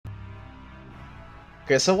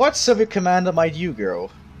Okay, so what Soviet commander might you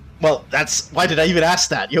go? Well, that's... Why did I even ask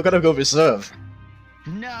that? You're gonna go reserve.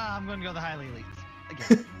 Nah, I'm gonna go the highly elite.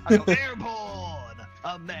 Again. I'll go airborne!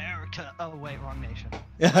 America! Oh wait, wrong nation.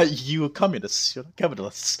 You communists. You're not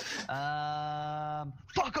capitalists.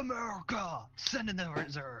 Fuck America! Send in the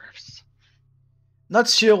reserves. Not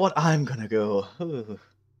sure what I'm gonna go.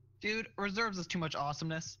 Dude, reserves is too much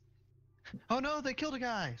awesomeness. Oh no, they killed a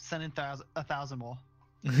guy. Send in 1,000 more.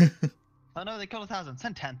 Oh no, they killed 1,000.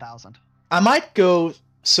 Send 10,000. I might go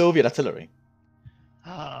Soviet artillery.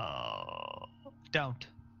 Oh, don't.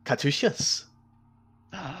 Katyushas.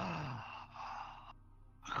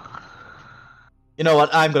 You know what?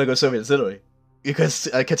 I'm gonna go Soviet artillery. Because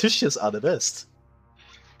Katyushas are the best.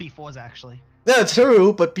 B4s actually. Yeah,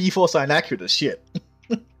 true, but B4s are inaccurate as shit.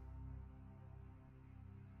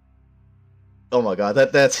 Oh my god,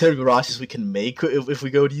 that artillery barrages we can make if we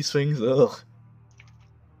go these things. Ugh.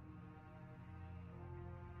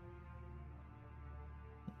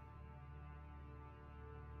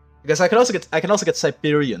 Because I can also get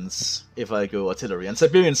Siberians if I go artillery, and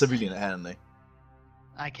Siberians are really handy.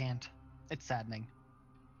 I can't. It's saddening.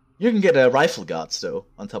 You can get rifle guards though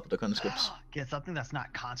on top of the conscripts. Get something that's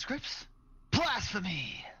not conscripts?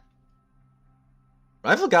 Blasphemy!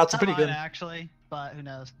 Rifle guards are pretty good, actually, but who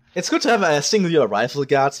knows? It's good to have a singular rifle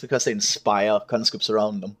guards because they inspire conscripts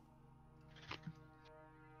around them.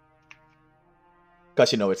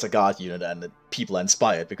 Because, you know, it's a guard unit and the people are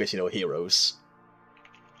inspired because, you know, heroes.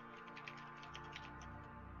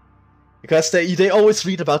 Because they always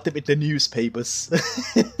read about them in the newspapers.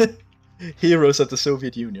 Heroes of the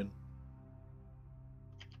Soviet Union.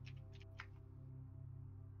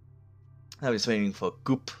 I was waiting for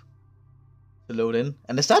Goop to load in.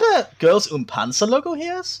 And is that a Girls Panzer logo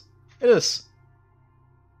here? It is.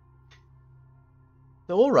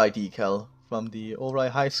 The Ori decal from the Ori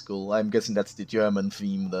High School. I'm guessing that's the German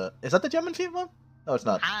theme. Is that the German theme one? No, it's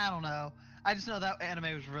not. I don't know. I just know that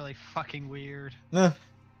anime was really fucking weird. Nah.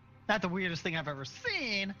 Not the weirdest thing I've ever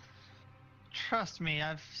seen. Trust me,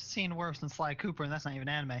 I've seen worse than Sly Cooper, and that's not even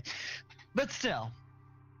anime. But still.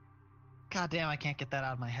 God damn, I can't get that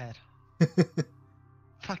out of my head.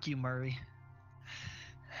 Fuck you, Murray.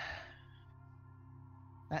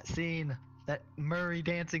 That scene, that Murray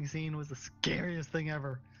dancing scene was the scariest thing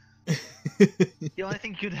ever. The only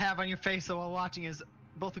thing you could have on your face while watching is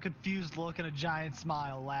both a confused look and a giant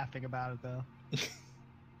smile laughing about it, though.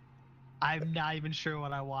 I'm not even sure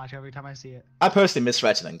what I watch every time I see it. I personally miss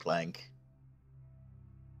Ratchet and Clank.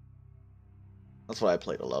 That's what I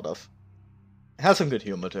played a lot of. It has some good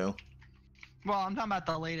humor too. Well, I'm talking about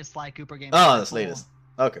the latest Sly Cooper game. Oh, this latest.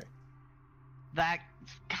 Okay. That,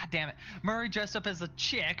 god damn it. Murray dressed up as a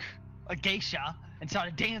chick, a geisha, and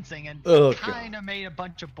started dancing and kind of made a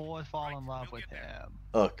bunch of boys fall in love with him.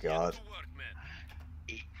 Oh god.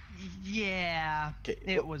 Yeah,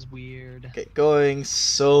 it was weird. Okay, going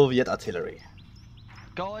Soviet artillery.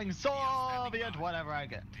 Going Soviet, whatever I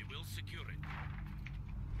get.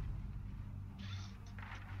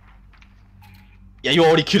 Yeah, you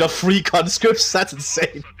already queued up 3 conscripts? That's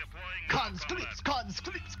insane. Conscripts,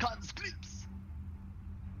 conscripts, conscripts.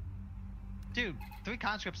 Dude, 3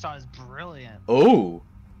 conscript stars is brilliant. Oh,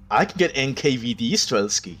 I can get NKVD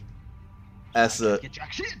Strelsky as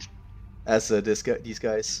these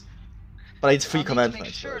guys. But I need 3 command points.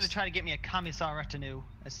 Make sure to try to get me a commissar retinue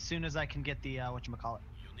as soon as I can get the whatchamacallit.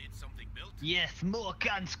 You need something built? Yes, more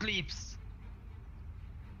conscripts.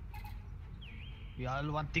 We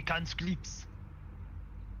all want the conscripts.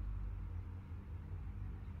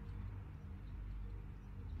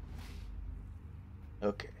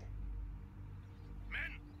 Okay. Men,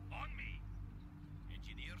 on me.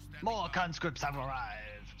 More conscripts have arrived.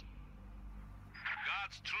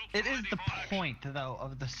 It is the point, though,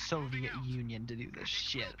 of the Soviet Union to do this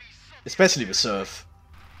shit. Especially reserve.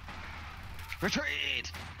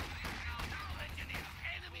 Retreat!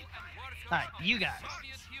 Alright, you guys.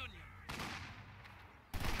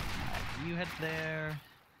 Alright, you head there.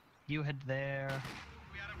 You head there.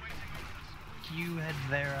 You head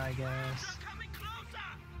there, I guess.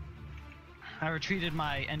 I retreated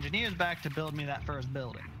my engineers back to build me that first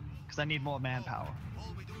building, because I need more manpower.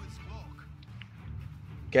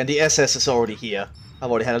 Okay, and the SS is already here. I've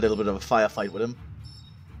already had a little bit of a firefight with him.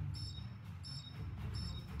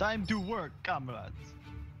 Time to work, comrades.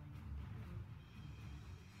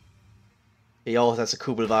 He always has a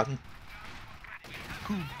Kubelwagen.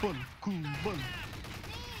 Kubel, Kubel.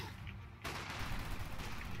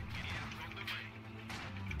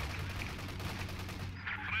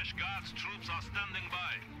 Fresh guards troops are standing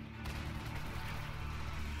by.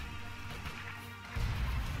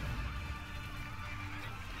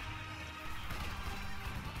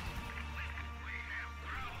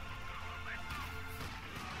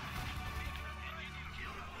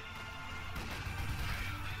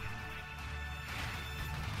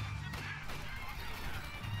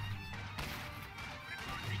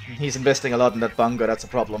 He's investing a lot in that bunker, that's a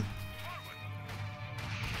problem.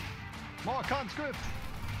 More conscripts!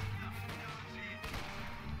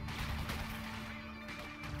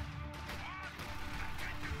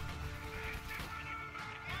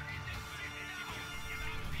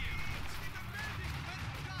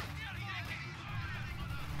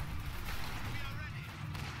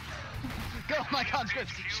 Go, my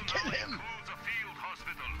conscripts! Kill him!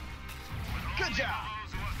 Good job!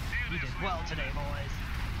 You did well today, boys.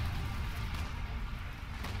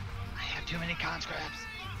 I have too many conscripts.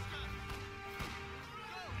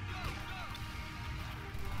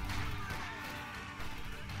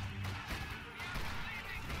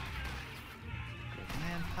 Good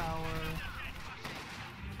manpower.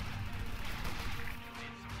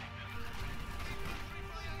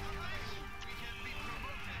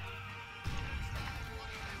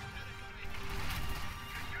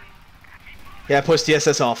 Yeah, push the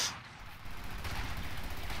SS off.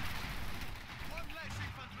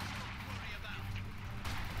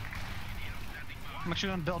 I'm actually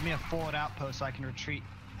gonna build me a forward outpost so I can retreat.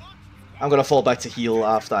 I'm gonna fall back to heal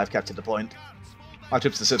after I've captured the point. My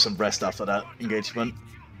troops deserve some rest after that engagement.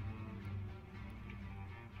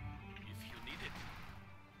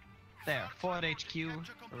 There, forward HQ,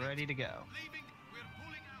 ready to go.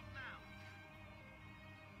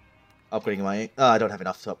 Upgrading my... I don't have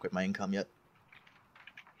enough to upgrade my income yet.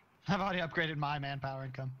 I've already upgraded my manpower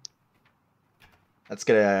income. Let's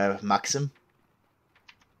get a Maxim.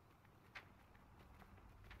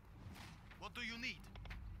 What do you need?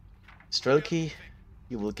 Strelky,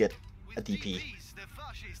 you will get a DP. These, the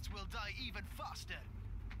fascists will die even faster.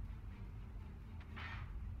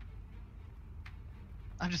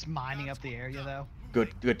 I'm just mining up the area though.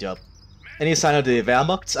 Good job. Any sign of the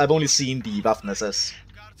Wehrmacht? I've only seen the Waffen-SS.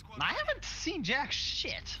 I haven't seen jack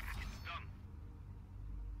shit.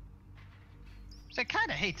 Which I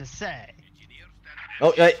kind of hate to say.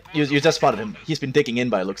 Oh, yeah, you just spotted him. He's been digging in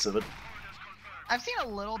by the looks of it. I've seen a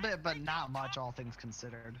little bit, but not much, all things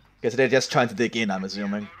considered. Because they're just trying to dig in, I'm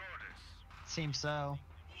assuming. Seems so.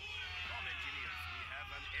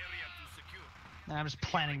 And I'm just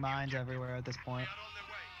planting mines everywhere at this point.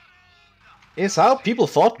 It's how people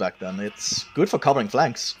fought back then. It's good for covering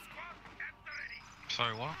flanks.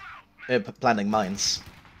 Sorry, what? Planting mines.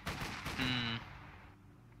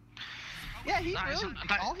 Yeah, he That really, isn't,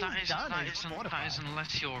 all that he's done is isn't fortify.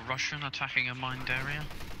 unless you're Russian attacking a mined area.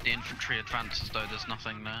 The infantry advances though, there's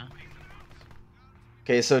nothing there.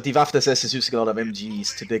 Okay, so the Waffen-SS is using a lot of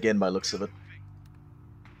MGs to dig in by the looks of it.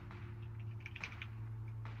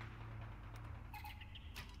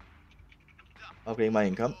 Upgrading my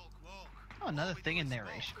income. Oh, another thing in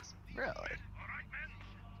narrations. Really?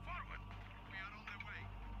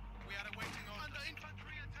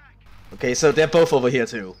 Okay, so they're both over here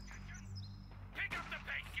too. Pick up the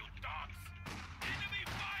pace, you dogs! Enemy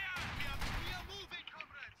fire! We are moving,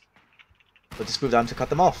 comrades! But just move down to cut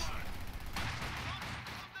them off.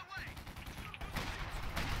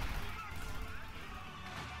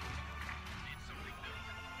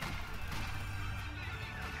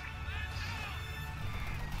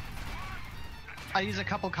 I use a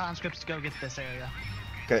couple conscripts to go get this area.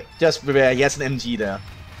 Okay, just beware, he has an MG there.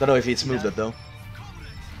 Don't know if he's moved it though.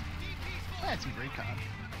 I had some recon.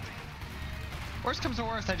 Worst comes to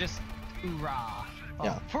worst, I just hoorah. Oh,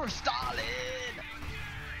 Yeah. for Stalin!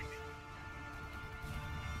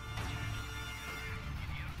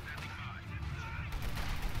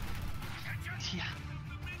 Yeah.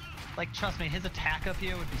 Like, trust me, his attack up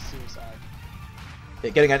here would be suicide.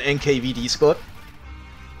 Okay, getting an NKVD squad.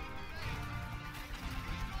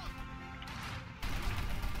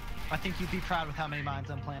 I think you'd be proud with how many mines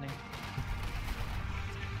I'm planning.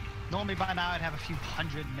 Normally by now I'd have a few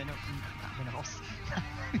hundred minerals.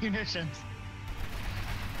 Munitions.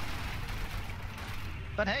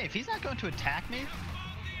 But hey, if he's not going to attack me,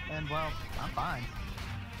 then well, I'm fine.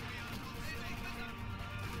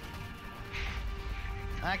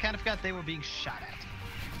 I kind of forgot they were being shot at.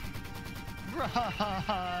 Run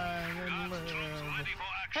and live.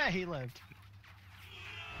 Hey, he lived.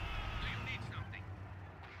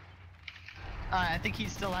 I think he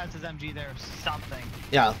still has his MG there or something.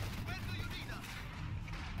 Yeah.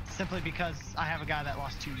 Simply because I have a guy that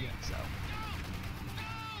lost 2 units, so.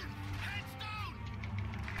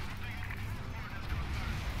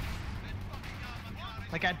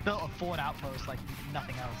 Like, I built a forward outpost like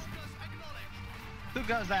nothing else. Who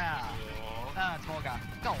goes there? Ah, it's Volga.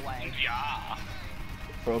 Go away. Yeah.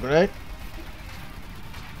 Throw a grenade.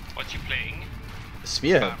 What you playing?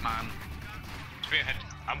 Spearhead. Batman. Spearhead.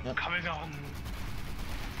 I'm Yep. coming on.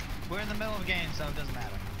 We're in the middle of a game, so it doesn't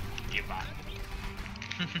matter. Give up.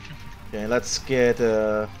 Okay, let's get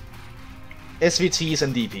SVTs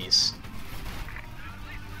and DPs.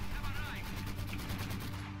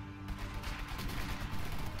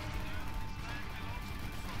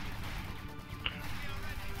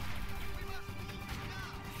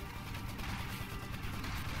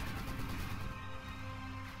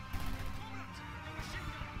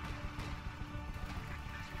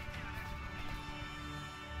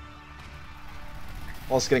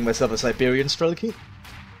 Also getting myself a Siberian Strelky.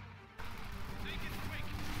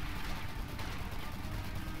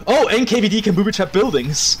 Oh, NKVD can booby trap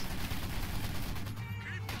buildings!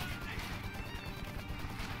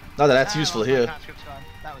 Not that that's useful here.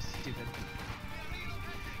 That was stupid.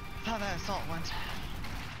 How that assault went.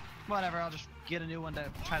 Whatever, I'll just get a new one to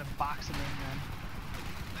try to box him in then.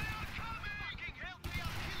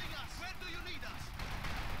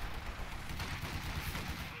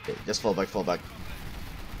 Okay, just fall back, fall back.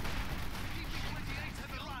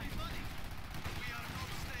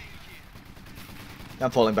 I'm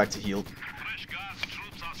falling back to heal. Fresh guards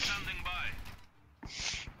troops are standing by.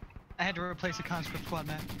 I had to replace a conscript squad,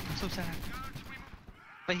 man. I'm so sad.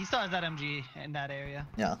 But he still has that MG in that area.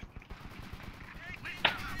 Yeah.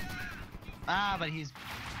 Ah, but he's...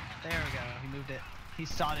 There we go, he moved it. He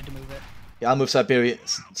started to move it. Yeah, I'll move Siberia,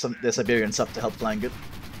 the Siberian sub to help flank it.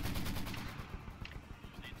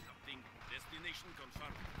 Destination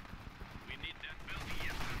confirmed. We need that building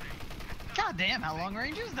yesterday. God damn, how long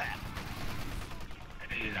range is that?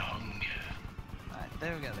 Long. Alright,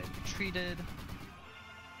 there we go, they retreated.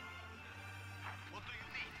 What do you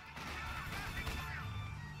need?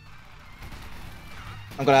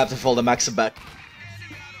 I'm gonna have to fall the Max back.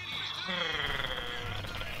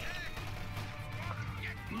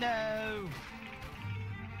 No!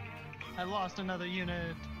 I lost another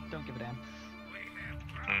unit. Don't give a damn.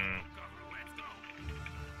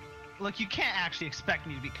 Look, you can't actually expect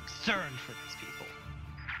me to be concerned for these people.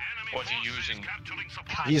 What are you using? Capturing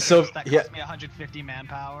supply. He's so That yeah, cost me 150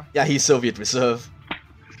 manpower. yeah, he's Soviet Reserve.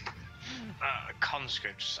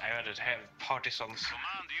 Conscripts. I added have partisans.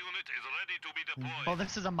 Command unit is ready to be deployed. Well,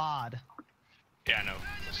 this is a mod. Yeah, I know.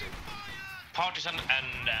 That's it. Partisan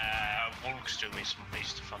and Volksturm is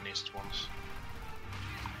the funniest ones.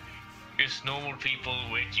 Just normal people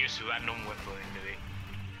with just random weapon anyway.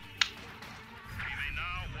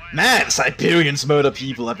 Man, Siberians murder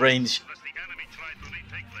people at range. As the enemy tried to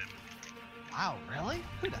retake them. Wow, really?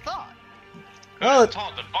 Who'd have thought? Well, I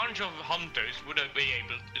thought a bunch of hunters would have been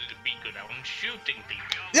able to be good at shooting people.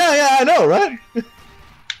 yeah, yeah, I know, right?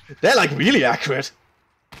 They're like really accurate.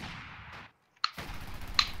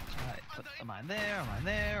 Alright, put a mine there, a mine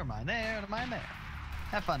there, a mine there, and a mine there.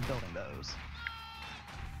 Have fun building those.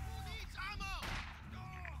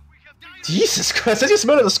 Jesus Christ, I just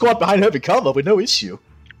murdered a squad behind heavy cover with no issue.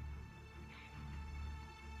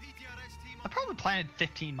 I probably planted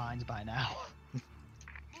 15 mines by now. Move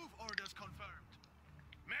orders confirmed.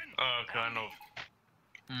 Men. Kind of.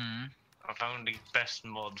 I found the best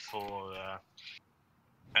mod for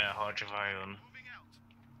Heart of Iron. Moving out.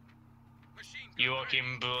 Machine gun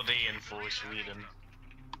Joachim Burdén for Sweden.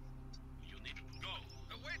 unit go.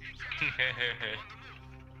 Awaiting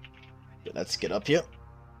Okay, let's get up here.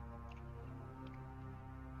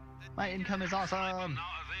 My income is awesome. now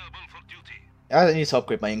available for duty. I need to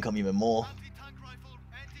upgrade my income even more. Anti-tank rifle,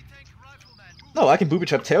 anti-tank rifleman. No, I can booby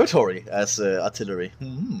trap territory as artillery. PTRS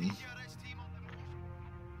team on the move.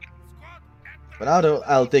 Squad at But now though,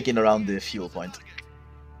 I'll dig in around the fuel point.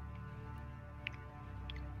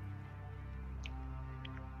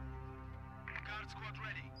 guard squad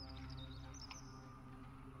ready.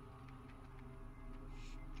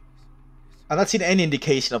 I've not seen any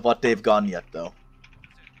indication of what they've gone yet, though.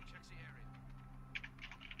 Check the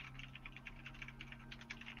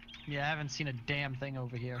area. Yeah, I haven't seen a damn thing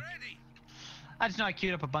over here. Ready. I just know I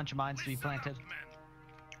queued up a bunch of mines to be planted.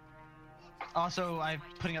 Also, I'm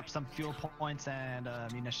putting up some fuel points and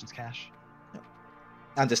munitions cache.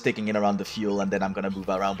 I'm just digging in around the fuel, and then I'm gonna move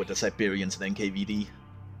around with the Siberians and NKVD.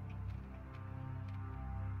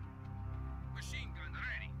 Machine gun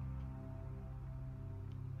ready.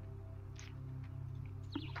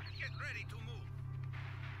 Get ready to move.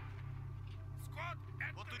 Squad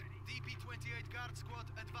at ready. DP-28 guard squad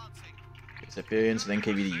advancing. Siberians and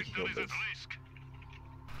NKVD. Sector Go is both. at risk.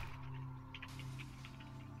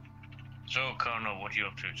 So, Colonel, what are you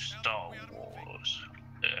up to? Star Wars.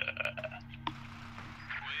 We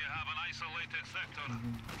have an isolated sector.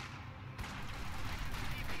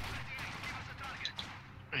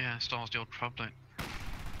 Yeah, Star Wars the old problem.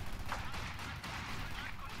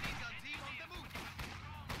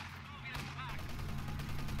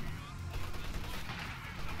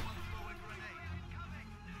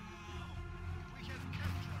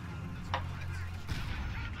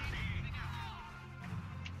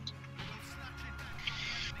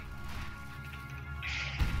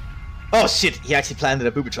 Oh shit, he actually planted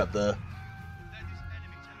a booby trap there.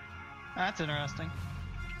 That's interesting.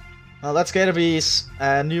 Well, that's gotta be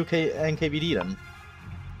a new NKVD then.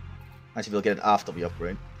 Actually, we'll get it after we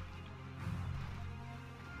upgrade.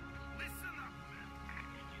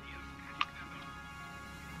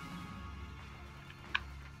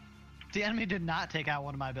 The enemy did not take out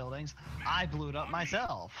one of my buildings. I blew it up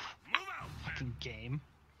myself. Fucking game.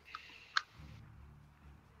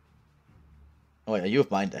 Oh yeah,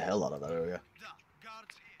 you've mined the hell out of that area.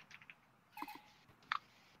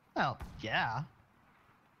 Well, yeah.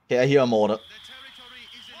 Okay, I hear a mortar.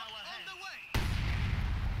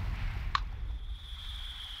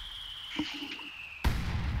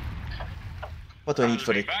 What do I need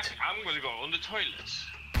for the... Back. I'm gonna go on the toilet.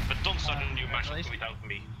 But don't start a new match without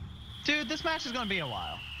me. Dude, this match is gonna be a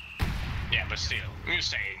while. Yeah, but still, you're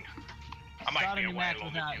saying. I might Start be a a new while match on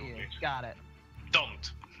without the you. unit. Got it.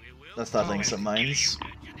 Don't. Let's start laying some mines.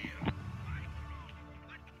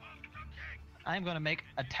 I'm gonna make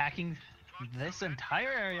attacking this entire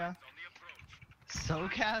area so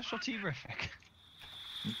casualty-rific.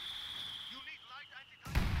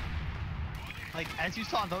 Like, as you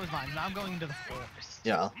saw in those mines, now I'm going into the forest.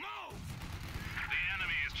 Yeah.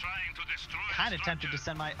 Kinda tempted to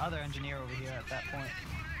send my other engineer over here at that point.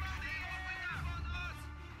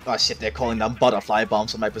 Oh shit, they're calling down butterfly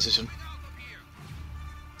bombs on my position.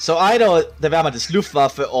 So either the Wehrmacht is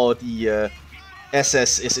Luftwaffe or the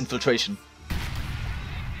SS is infiltration.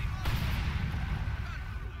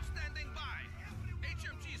 Standing by.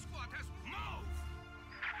 HMG squad has moved.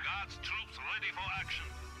 Guards troops ready for action.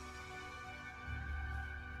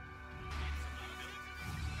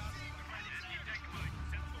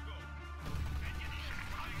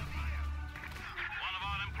 One of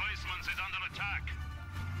our emplacements is under attack.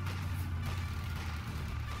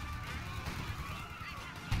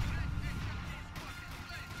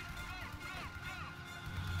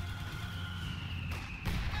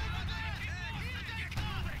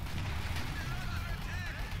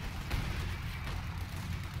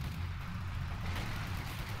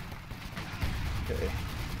 Okay.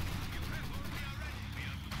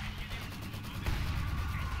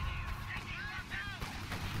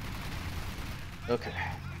 Okay.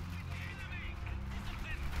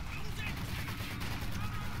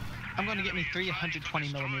 I'm gonna get me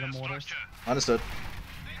 320mm mortars. Understood.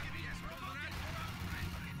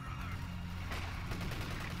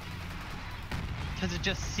 Because it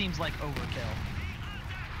just seems like overkill.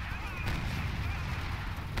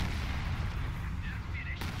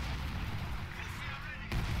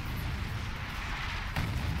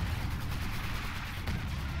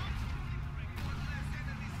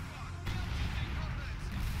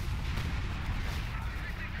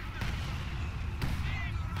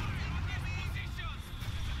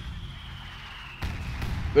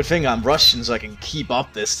 Good thing I'm Russian so I can keep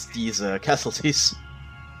up these casualties.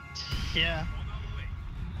 Yeah.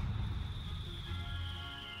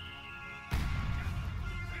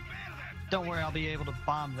 Don't worry, I'll be able to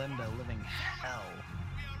bomb them to living hell.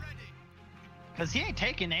 Because he ain't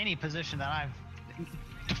taken any position that I've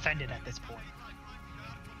defended at this point.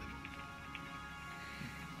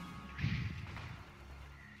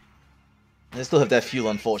 They still have that fuel,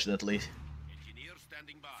 unfortunately. Engineer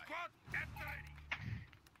standing by. Squad at the ready.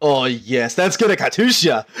 Oh yes, that's good, a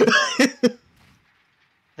Katusha!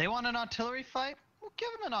 They want an artillery fight? We'll give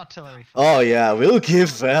them an artillery fight. Oh yeah, we'll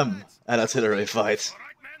give them an artillery fight. All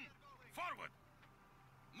right, men. Forward.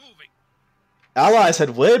 Moving. Allies had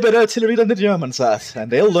way better artillery than the Germans had,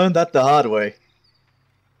 and they'll learn that the hard way.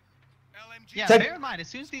 LMG. Yeah, Tech- bear in mind, as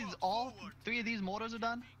soon as all three of these mortars are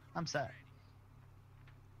done, I'm set.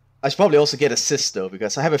 I should probably also get assist though,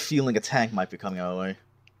 because I have a feeling a tank might be coming our way.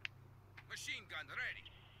 Machine gun ready.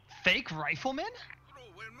 Fake riflemen? Crew,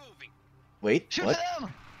 we're moving. Wait, Shoot what?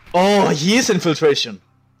 them! Oh, he is infiltration!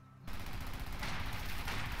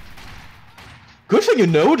 Good thing you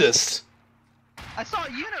noticed! I saw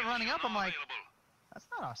a unit running up, I'm like, that's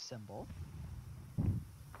not our symbol.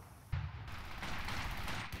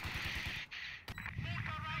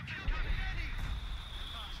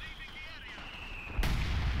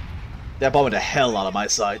 They're bombing the hell out of my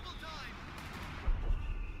side.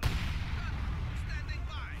 Standing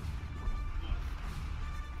by.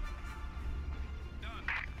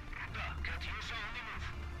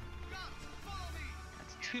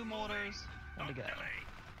 That's two mortars, one to go.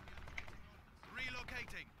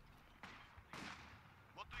 Relocating.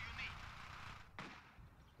 What do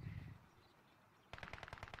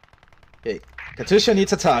you need? Okay, Katusha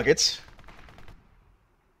needs a target.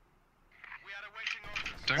 We are awaiting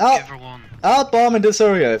orders. Don't Oh. give her one. I'll bomb in this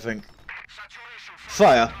area, I think. Saturation.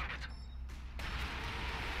 Fire.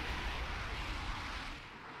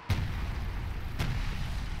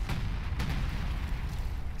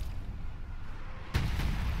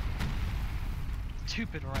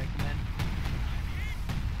 Stupid Reichman.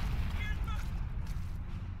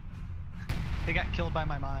 They got killed by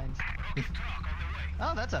my mines.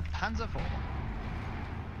 Oh, that's a Panzer IV.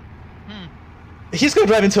 He's gonna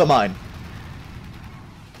drive into a mine.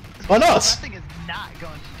 Or That not! thing is not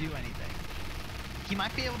going to do anything. He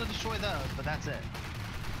might be able to destroy those, but that's it.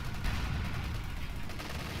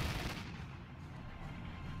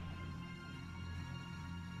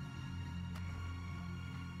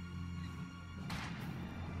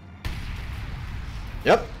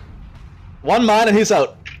 Yep. One mine and he's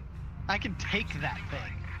out. I can take that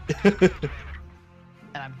thing.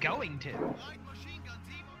 And I'm going to.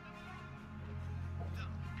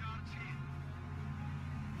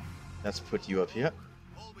 Let's put you up here.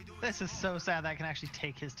 This is so sad that I can actually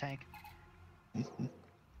take his tank.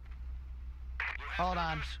 Hold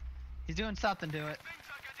on. He's doing something to it.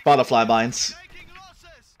 Butterfly mines.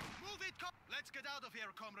 Let's get out of here,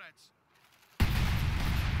 comrades.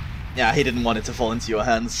 Yeah, he didn't want it to fall into your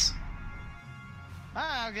hands.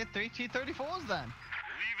 Ah, I'll get 3 T-34s then.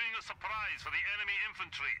 Leaving a surprise for the enemy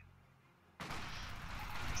infantry.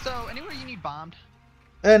 So, anywhere you need bombed?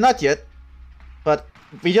 Not yet. But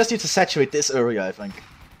we just need to saturate this area, I think.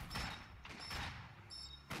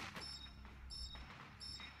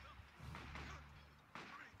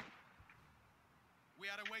 We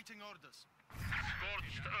are awaiting orders.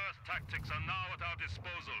 Scorched earth tactics are now at our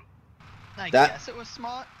disposal. I That- guess it was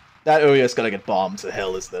smart. That area is gonna get bombed to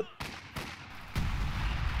hell, isn't it? We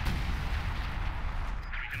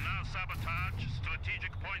can now sabotage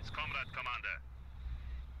strategic points, Comrade Commander.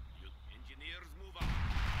 You engineers move out.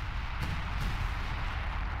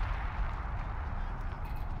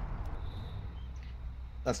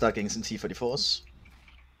 Let's start getting some T-34s.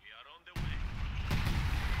 We are on the way.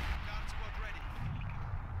 Guard squad ready.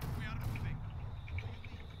 We are moving.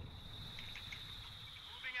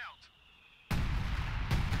 Moving out.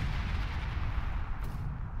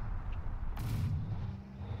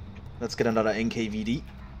 Let's get another NKVD.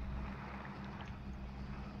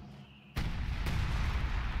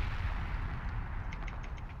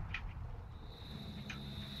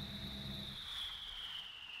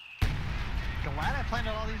 Glad I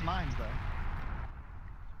planted all these mines, though.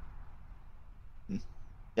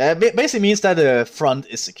 Yeah, it basically means that the front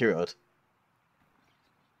is secured.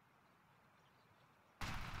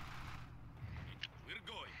 We're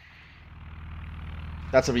going.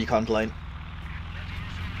 That's a recon plane.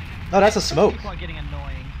 No, that's a smoke. People are getting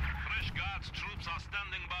annoying. Fresh guards troops are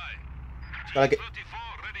standing by. Gotta get-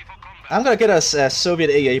 T-34 ready for combat. I'm gonna get us a Soviet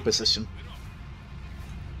AA position.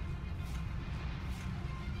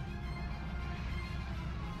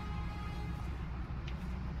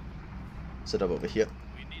 Set up over here.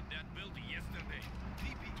 We need that built yesterday.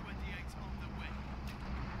 DP-28's on the way.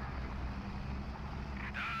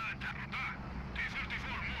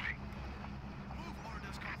 T-34 moving. Move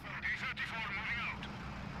orders confirmed. T-34 moving out.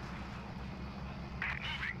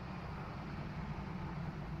 Moving.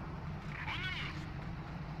 On the move.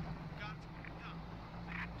 Guards down.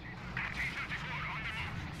 T-34 on the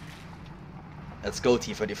move. Let's go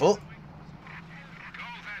T-34. Go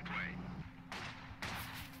that way.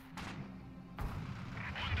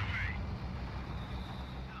 On the way.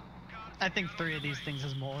 I think 3 of these things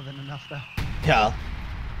is more than enough, though. Yeah.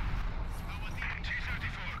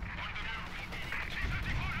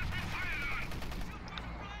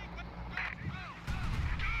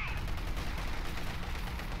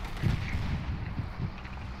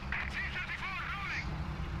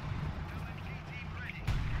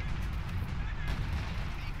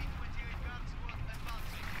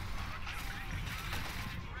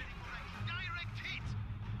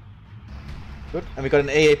 Good. And we got an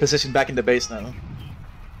AA position back in the base now.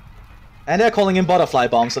 And they're calling in butterfly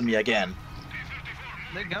bombs on me again.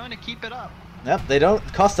 They're going to keep it up. Yep, they don't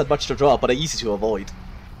cost that much to drop, but are easy to avoid.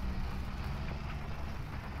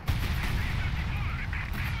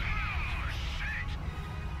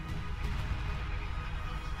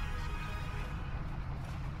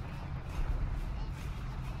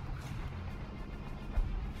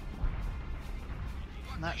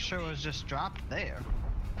 Not sure it was just dropped there.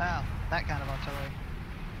 Oh, that kind of artillery.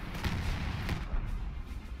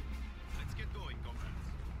 Let's get going, comrades.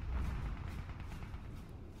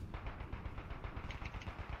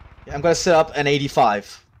 Yeah, I'm gonna set up an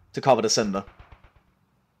 85 to cover the center.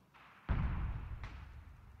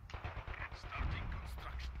 Starting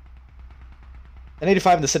construction. An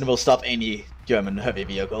 85 in the center will stop any German heavy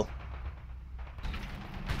vehicle.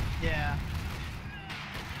 Yeah.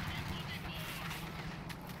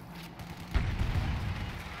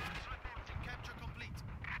 Capture complete.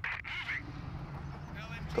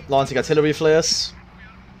 Launching artillery flares.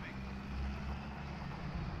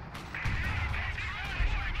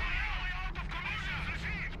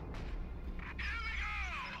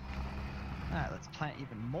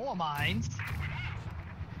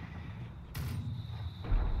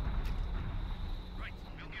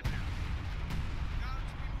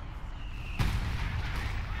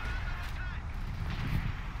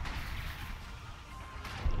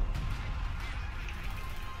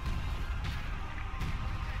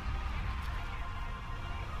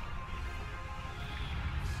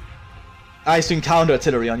 He's doing counter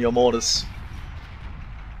artillery on your mortars.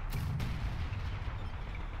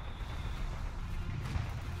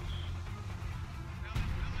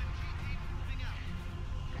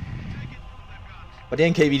 But the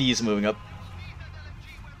NKVD is moving up.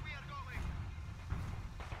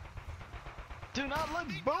 Do not let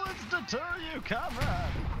bullets deter you,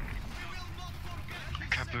 comrade!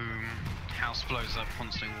 Kaboom. House blows up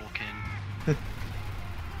once they walk in.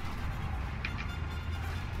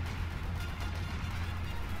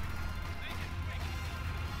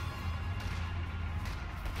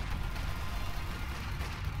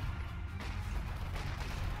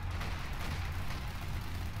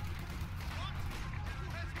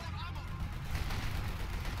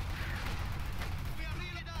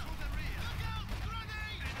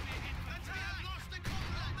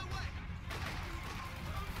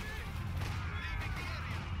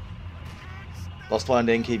 Lost one on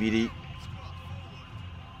the NKVD.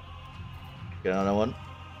 Get another one.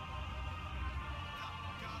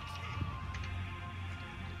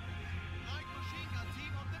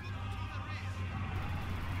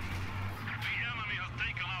 The enemy has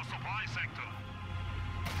taken our supply sector.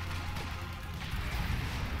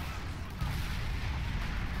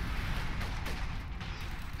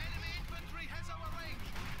 Enemy infantry has our range.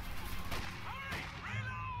 Hurry!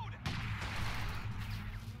 Reload!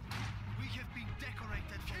 We have been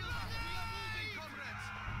decorated for the battle. We are moving, comrades.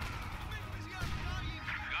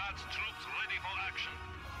 Guards troops ready for action.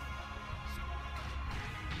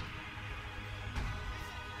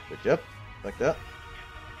 Good job. Like that.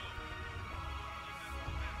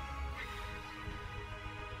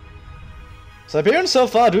 Siberians so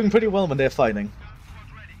far doing pretty well when they're fighting.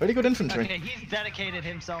 Pretty good infantry. Okay, he's dedicated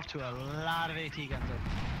himself to a lot of AT guns.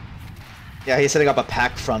 Yeah, he's setting up a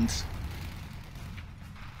pack front.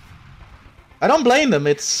 I don't blame them,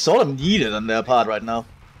 it's sort of needed on their part right now.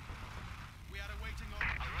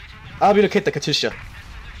 I'll relocate the Katyusha.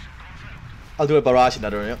 I'll do a barrage in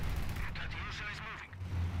that area.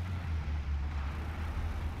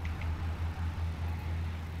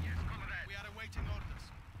 We are awaiting orders.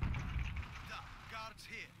 The guards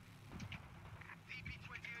here.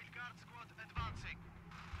 DP-28 guard squad advancing.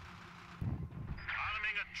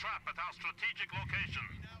 Arming a trap at our strategic location.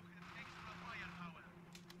 We now have extra firepower.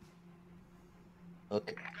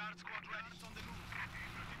 Okay. Guard squad ready on the move.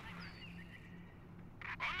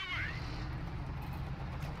 On the way.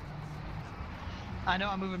 I know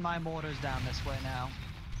I'm moving my mortars down this way now.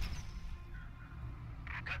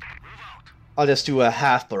 Move out. I'll just do a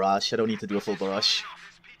half barrage, I don't need to do a full barrage.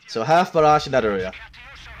 So half barrage in that area.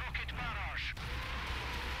 Katyusha rocket barrage.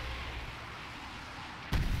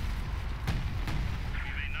 We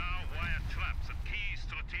may now wire traps at key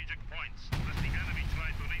strategic points, lest the enemy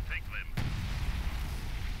try to retake them.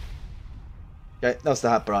 Okay, that was the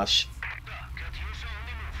half barrage. Katyusha on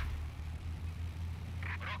the move.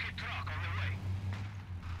 Rocket truck on the way.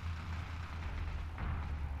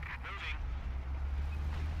 Moving.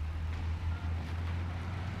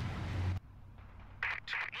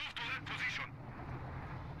 Move to that position.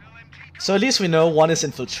 LMG So at least we know one is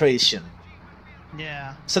infiltration.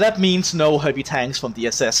 Yeah. So that means no heavy tanks from the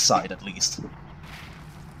SS side at least. T-34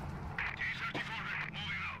 ready.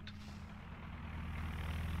 Moving out.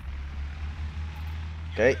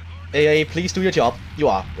 Okay. AA, please do your job. You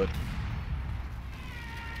are. Good.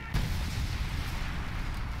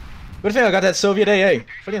 Good thing I got that Soviet AA.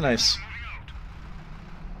 Pretty nice. Moving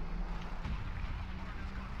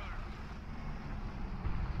out.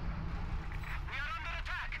 We are under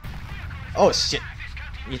attack. Oh shit.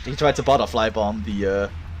 He tried to butterfly bomb the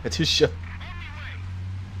Katyusha.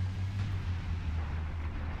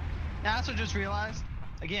 Now, I also just realized,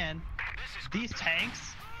 again, these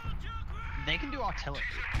tanks, they can do artillery.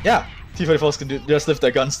 Yeah, T-34s can just lift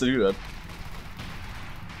their guns to do that.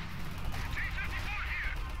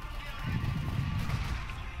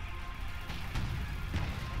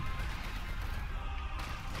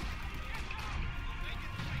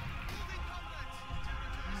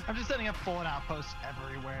 I'm just setting up forward outposts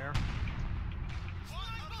everywhere.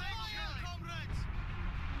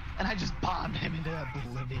 And I just bombed him into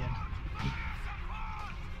oblivion.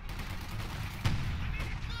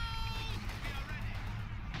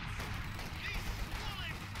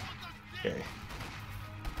 Okay.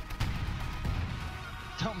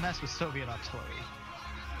 Don't mess with Soviet artillery.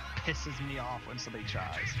 Pisses me off when somebody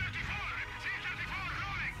tries.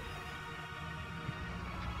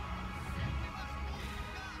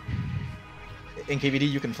 NKVD,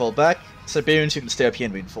 you can fall back. Siberians, you can stay up here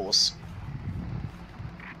and reinforce.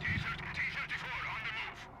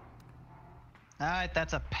 Alright,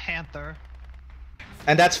 that's a Panther.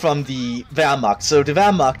 And that's from the Wehrmacht. So the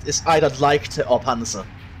Wehrmacht is either Leichte or Panzer.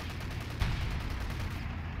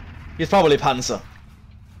 He's probably Panzer.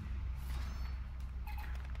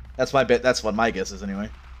 That's my bet. That's what my guess is anyway.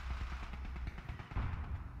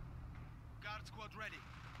 Guard squad ready.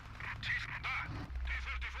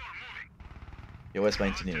 Yo, where's my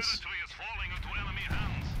engineers? Territory is falling into enemy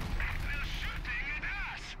hands. They're shooting at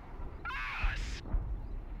us. Us.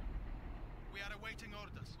 We are awaiting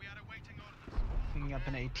orders. We are awaiting orders. Picking up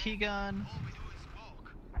an AT gun. All we do is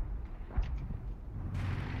smoke.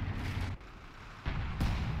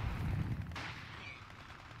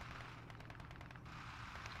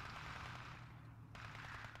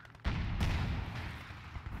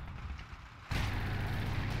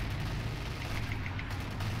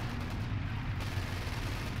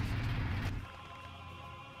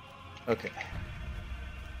 Okay.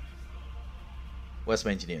 Where's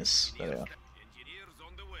my engineers? There they are. Engineers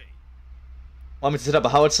on the way. Want me to set up a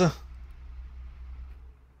howitzer?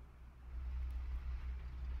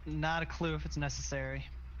 Not a clue if it's necessary.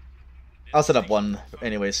 I'll set up one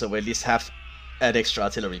anyway, so we at least have an extra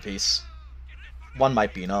artillery piece. One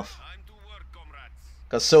might be enough. Time to work, comrades.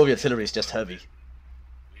 Because Soviet artillery is just heavy.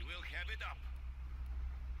 We will have it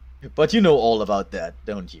up. But you know all about that,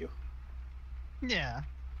 don't you? Yeah.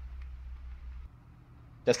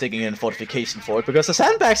 Just taking in fortification for it, because the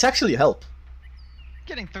sandbags actually help.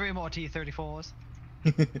 Getting 3 more T-34s.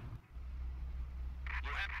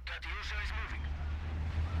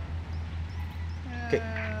 Okay,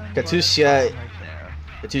 And Katusha- right there.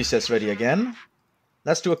 Katusha's ready again.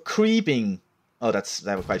 Let's do a creeping... Oh, that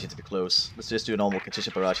requires you to be close. Let's just do a normal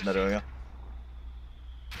Katusha barrage in that area.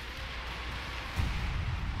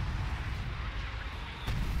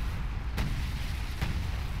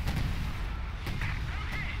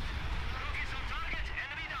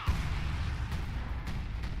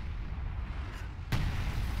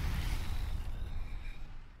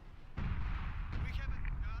 We have a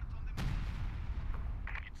guard on the move.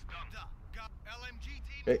 It's done. LMG team.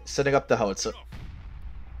 Okay, setting up the howitzer.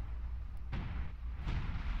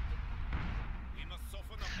 We must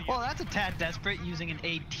soften up the Well, that's a tad desperate using an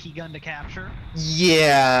AT gun to capture.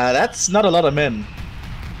 Yeah, that's not a lot of men.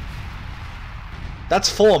 That's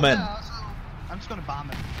 4 men. No, so I'm just gonna bomb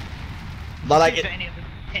it. Not like If it, any of them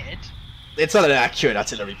hit. it's not an accurate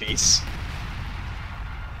artillery piece.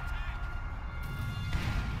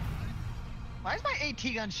 Why is my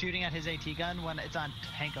AT gun shooting at his AT gun when it's on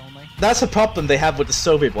tank only? That's a problem they have with the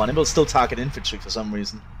Soviet one. It will still target infantry for some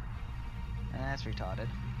reason. That's retarded.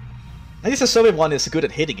 At least the Soviet one is good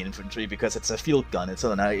at hitting infantry because it's a field gun, it's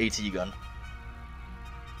not an AT gun.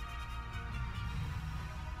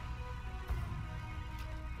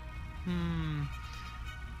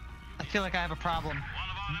 I feel like I have a problem. One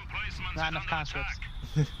of our emplacements Not is enough under conscripts.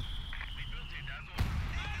 attack.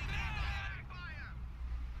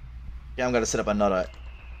 Yeah, I'm gonna set up another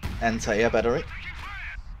anti-air battery.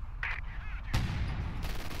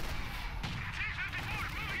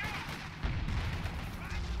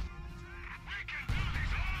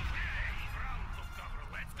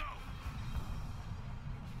 Let's go.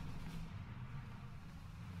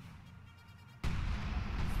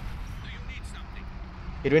 Do you need something?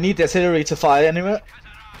 Do we need the artillery to fire anywhere?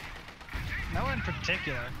 No one in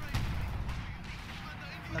particular.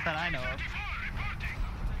 Not that I know of.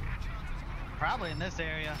 Probably in this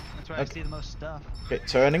area. That's where I Okay. see the most stuff. Okay,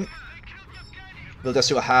 turning. We'll just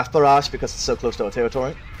do a half barrage because it's so close to our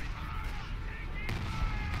territory.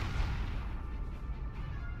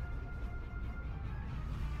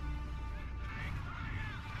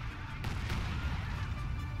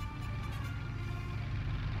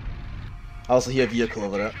 I also hear a vehicle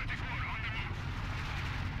over there.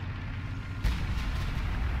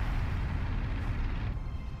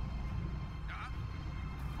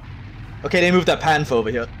 Okay, they moved that Panther over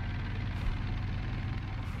here.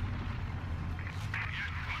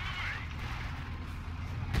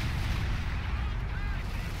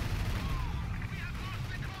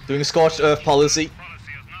 Doing scorched earth policy.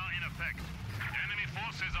 Policy is now in effect. Enemy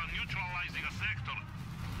forces are neutralizing a sector.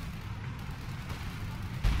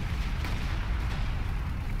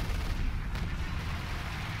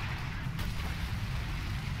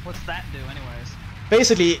 What's that do, anyways?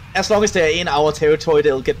 Basically, as long as they're in our territory,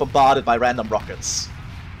 they'll get bombarded by random rockets.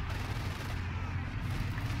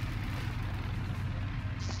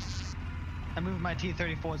 I moved my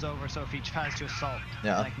T-34s over, so if he tries to assault,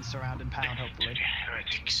 Yeah. then I can surround and pound, hopefully.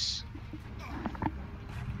 Heretics.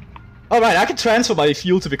 Alright, I can transfer my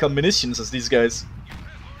fuel to become munitions as these guys.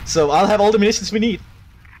 So I'll have all the munitions we need.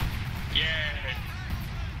 Yeah.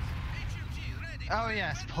 Oh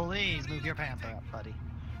yes, please move your Panther up, buddy.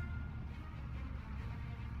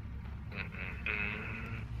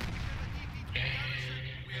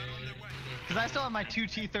 Because I still have my 2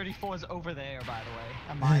 T-34s over there, by the way,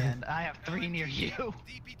 on my end. I have 3 near you.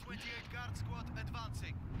 DP-28 guard squad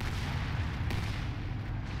advancing.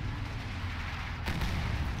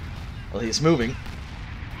 Well, he's moving.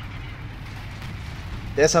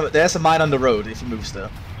 There's a mine on the road if he moves there.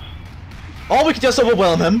 Or we could just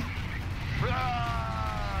overwhelm him.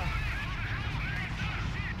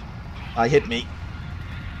 Ah, he hit me.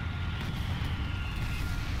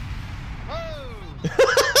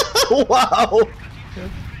 Whoa! Wow!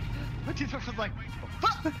 My T-34 was like,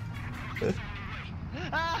 fuck!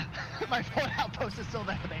 Ah, my point outpost is still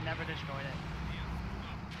there, but they never destroyed it.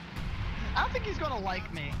 I don't think he's gonna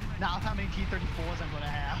like me. Now with how many T-34s I'm gonna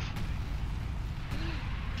have.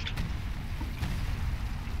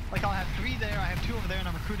 Like I'll have 3 there, I have 2 over there, and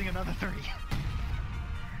I'm recruiting another 3.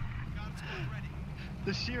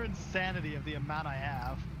 The sheer insanity of the amount I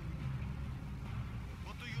have.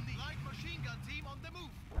 What do you need? Light machine gun team on the move.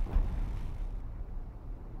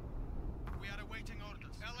 We are awaiting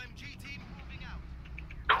orders. LMG team moving out.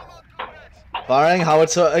 Come on, comrades. Firing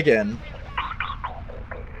howitzer again.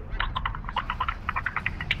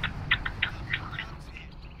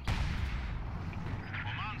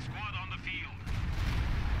 Command squad on the field.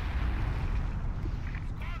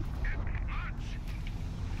 March.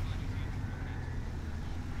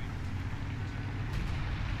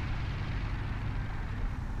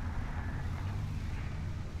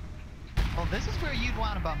 Well, this is where you'd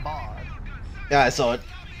want to bombard. Yeah, I saw it.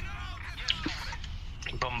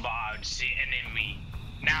 Bombard the enemy.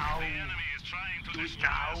 Now. The enemy is trying to destroy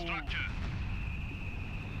now. our structure.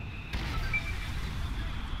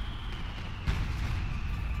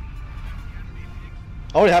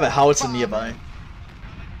 I already have a howitzer nearby.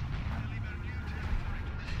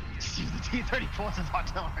 Just use the T-34s as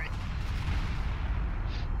artillery.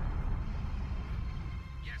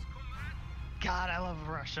 Yes, comrade. God, I love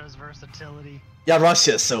Russia's versatility. Yeah,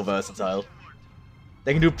 Russia is so versatile.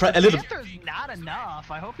 They can do a little. Panther's not enough.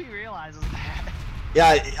 I hope he realizes that.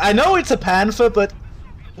 Yeah, I know it's a Panther, but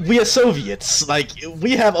we are Soviets. Like,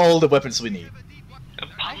 we have all the weapons we need.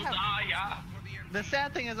 The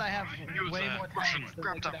sad thing is I have Use way more Russian, tanks than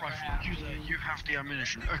grab they that could ever rifle. have. Use it. You have the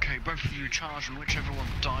ammunition. Okay, both of you charge, and whichever one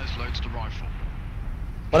dies loads the rifle.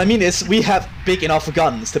 What I mean is, we have big enough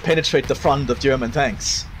guns to penetrate the front of German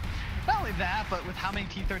tanks. Not only that, but with how many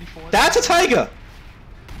T-34s... That's a Tiger!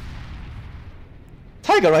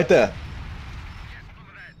 Tiger right there.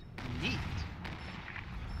 Neat.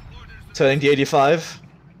 Turning the 85.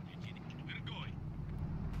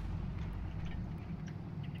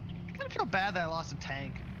 I kind of feel bad that I lost a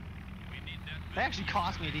tank. They actually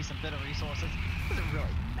cost me a decent bit of resources. Doesn't really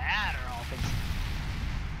matter, all things.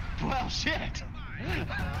 Well, shit.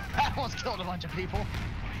 That almost killed a bunch of people.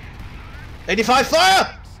 85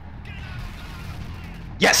 fire!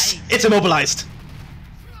 Yes, it's immobilized.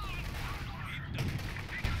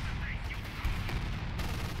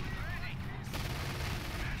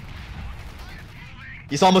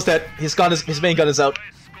 He's almost dead. His main gun is out.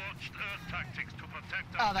 Scorched earth tactics to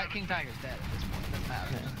protect Oh, that King Tiger's dead at this point. Doesn't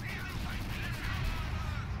matter.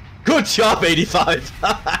 Good job, 85.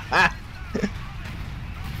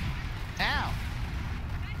 Ow!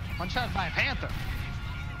 One shot by a Panther.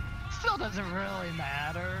 Still doesn't really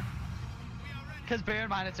matter. Because bear in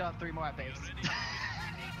mind, it's have 3 more at base.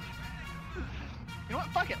 You know what?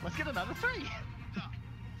 Fuck it. Let's get another 3.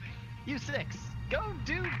 You 6. Go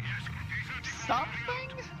do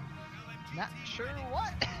something? Not sure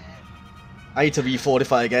what. I need to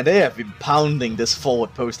refortify again. They have been pounding this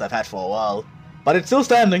forward post I've had for a while. But it's still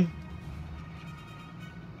standing.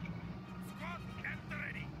 Squad, get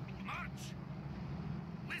ready. March.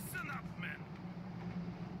 Listen up, men.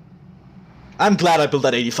 I'm glad I built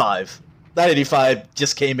that 85. That 85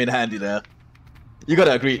 just came in handy there. You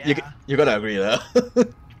gotta agree. Yeah. You gotta agree there.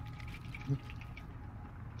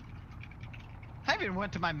 I haven't even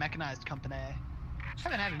went to my mechanized company.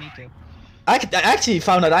 Haven't had a need to. I actually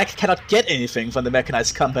found out I cannot get anything from the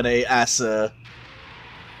mechanized company as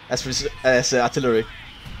artillery.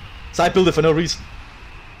 So I built it for no reason.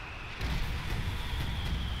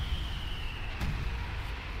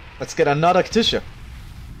 Let's get another Katusha.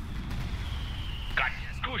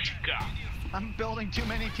 Katushka. I'm building too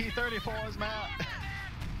many T-34s, Matt.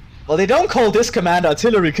 Well, they don't call this commander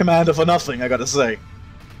artillery commander for nothing, I gotta say.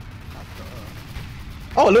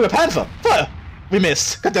 Oh, look, a Panther! Fire! We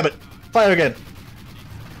missed. God damn it. Fire again.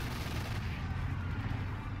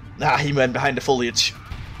 Ah, he went behind the foliage.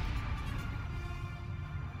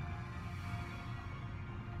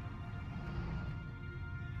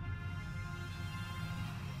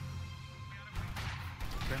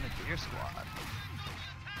 Grenadier squad.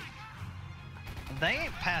 They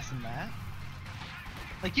ain't passing that.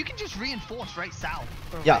 Like, you can just reinforce right south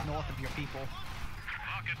or Yeah. right north of your people.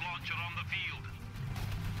 Rocket launcher on the field.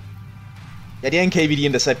 Yeah, the NKVD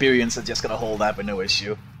and the Siberians are just gonna hold that with no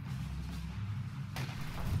issue. You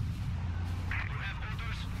have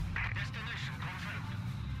orders. Destination confirmed.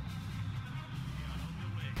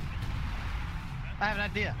 I have an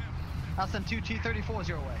idea. I'll send 2 T-34s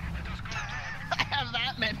your way. I have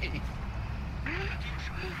that many.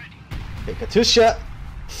 Okay, Katusha,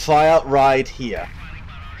 fire right here.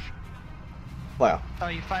 Fire. Oh,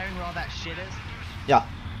 are you firing where all that shit is? Yeah.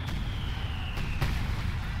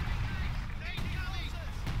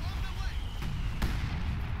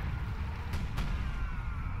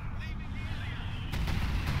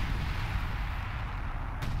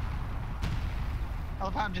 I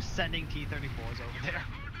love how I'm just sending T-34s over there.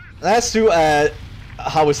 Let's do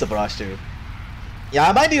how is the barrage do? Yeah,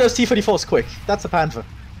 I might need those T-34s quick. That's a Panther.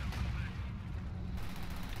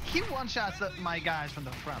 He one-shots my guys from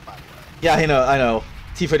the front, by the way. Yeah, I know.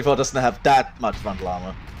 T-34 doesn't have that much frontal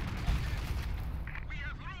armor. We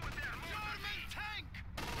have ruined their German tank.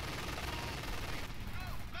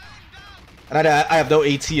 Man down. And I have no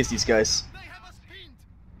AT as these guys. They have us pinned.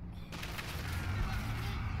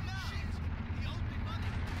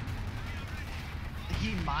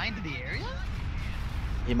 He mined the area?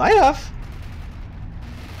 He might have.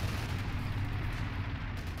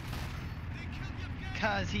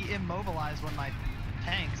 Because he immobilized one of my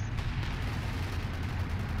tanks.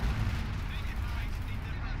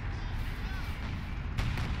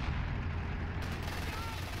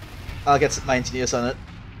 I'll get my engineers on it.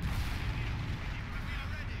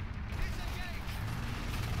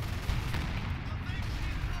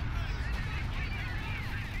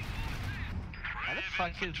 How the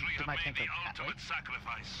fuck did my tank go that way?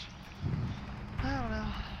 Sacrifice. I don't know.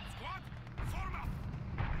 Squad, form up.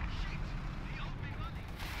 Shit. The open running.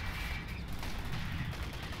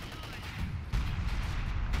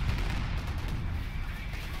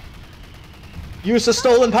 Use the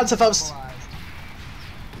stolen Panzerfaust. Immobilized.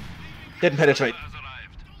 Didn't penetrate. Has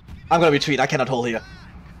arrived. I'm gonna retreat. I cannot hold here.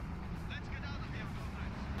 Let's get out of here,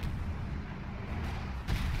 comrades.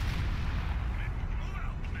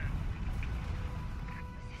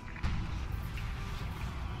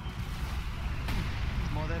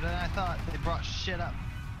 It's more there than I thought. They brought shit up.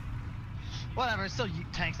 Whatever, it's still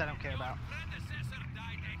tanks I don't care about. Predecessor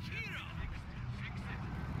died a hero. Fix it.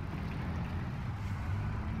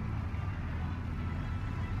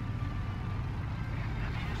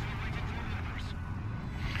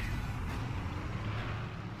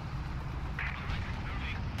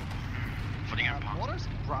 For the Empire. Waters?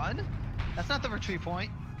 Run? That's not the retreat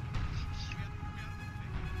point.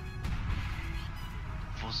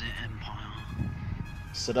 For the Empire.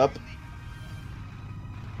 Sit up.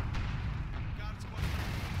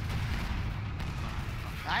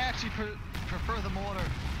 I actually prefer the mortar.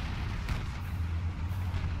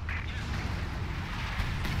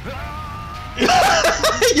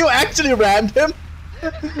 You actually rammed him.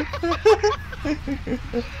 Is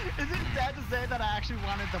it sad to say that I actually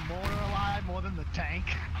wanted the mortar alive more than the tank?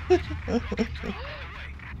 The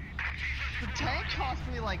tank cost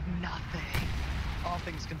me like nothing, all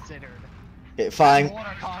things considered. Okay, The fine.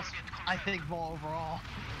 mortar cost, I think, more overall.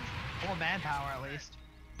 More manpower, at least.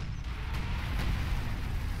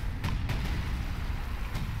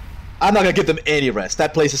 I'm not gonna give them any rest.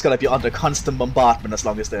 That place is gonna be under constant bombardment as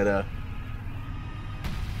long as they're there.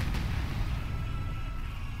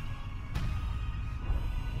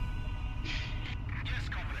 Yes,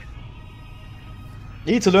 comrade.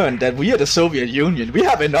 You need to learn that we are the Soviet Union. We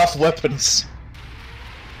have enough weapons.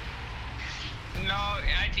 No,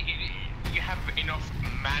 I think you have enough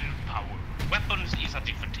manpower. Weapons is a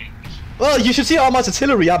different thing. Well, you should see how much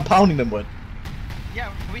artillery I'm pounding them with.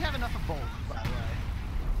 Yeah, we have enough of both, by the way.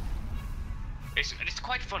 It's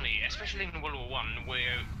quite funny, especially in World War One,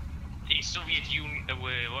 where the Soviet Union,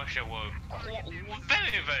 where Russia were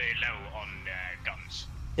very, very low on guns.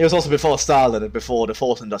 It was also before Stalin and before the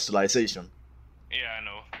fourth industrialization. Yeah, I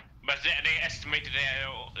know. But they estimated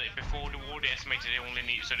before the war, they estimated they only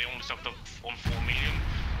need, so they only stocked up on 4 million.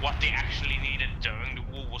 What they actually needed during the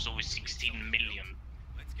war was over 16 million.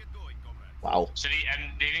 Let's get going, comrade. Wow. So they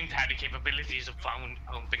didn't have the capabilities of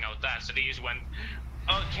pumping out that, so they just went,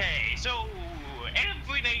 okay, so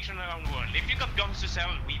every nation around the world, if you got guns to sell,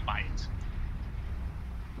 we buy it.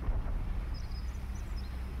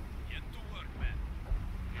 Get to work, man.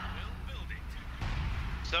 We will build it.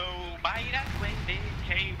 So by that way, they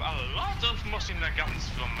gave a lot of machine guns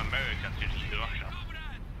from America to Russia.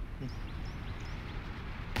 Comrade.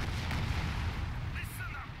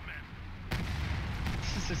 Listen up, man.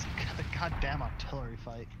 This is a goddamn artillery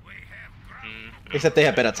fight. We have Except they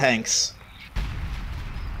have better tanks.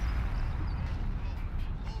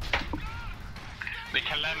 The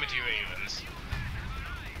Calamity Ravens.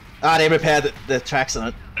 Ah, they repaired the tracks on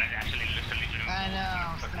it. That actually literally didn't I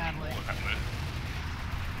know, sadly.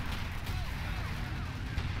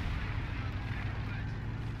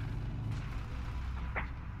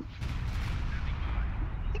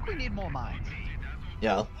 I think we need more mines.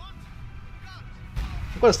 Yeah.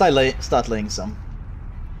 I'm gonna start laying some.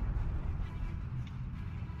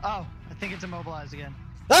 Oh, I think it's immobilized again.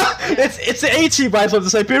 Ah! It's the AT rifle of the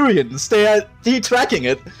Siberians. They are tracking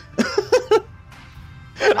it.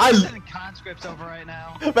 I'm sending conscripts over right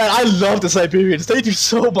now. Man, I love the Siberians. They do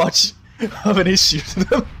so much of an issue to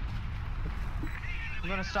them. I'm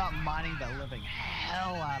gonna start mining the living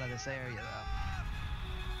hell out of this area, though.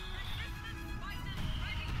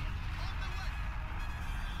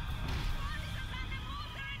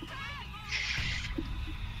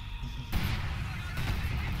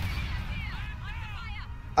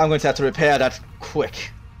 I'm going to have to repair that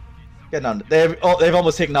quick. Get on. They've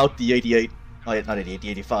almost taken out the 88. Oh, yeah, not 88, the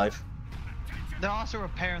 85. They're also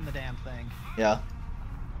repairing the damn thing. Yeah.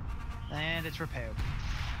 And it's repaired.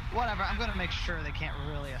 Whatever, I'm gonna make sure they can't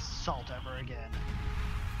really assault ever again.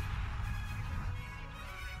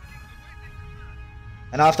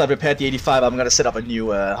 And after I repaired the 85, I'm going to set up a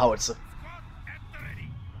new howitzer.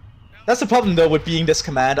 That's the problem though with being this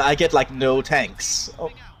commander. I get like no tanks. Oh.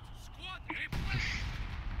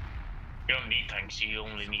 You don't need tanks, you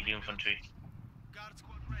only need infantry.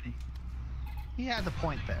 He had the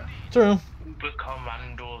point there. True. Uber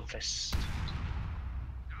Commando Vest.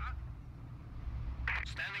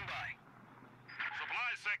 Standing by.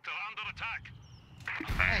 Supply sector under attack.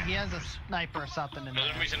 Hey, he has a sniper or something in The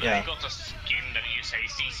there. reason Yeah. I got a skin that you say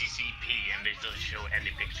CCCP and it doesn't show any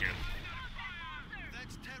picture. That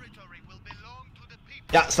territory will belong to the people.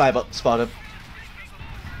 Yeah, sniper. Spotted.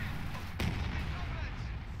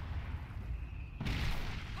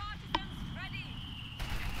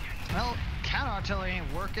 Well, counter artillery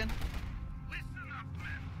ain't working. Listen up,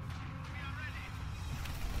 men. We are ready.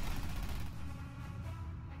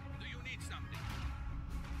 Do you need something?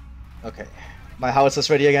 Okay. My howitzer's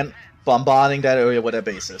ready again. Bombarding that area where their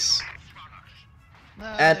base is. No,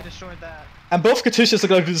 And- they destroyed that. And both Katyshas are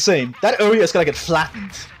going to do the same. That area is going to get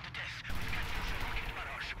flattened.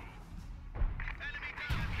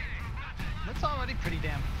 That's already pretty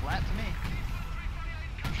damn flat to me.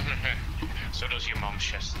 So does your mom's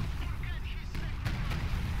chest.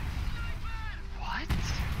 What?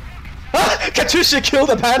 Ah! Katyusha killed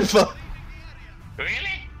a panther!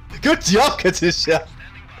 Really? Good job, Katyusha!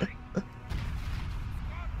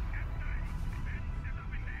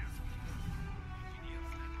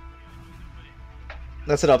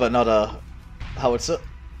 Let's set up another howitzer.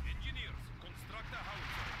 Engineers, construct a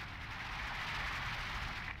howitzer.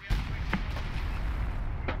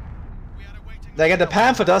 We are awaiting. Then again, the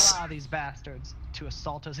panther does. Allow these bastards to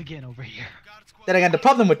assault us again over here. Guard squad. Then again, the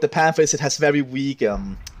problem with the panther is it has very weak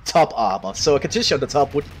top armor, so a Katyusha on the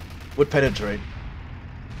top would penetrate.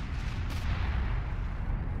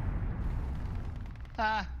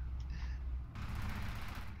 Ah.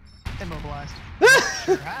 Immobilized. Not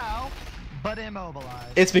sure how, but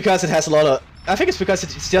immobilized. It's because it has a lot of. I think it's because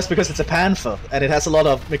it's just because it's a panther and it has a lot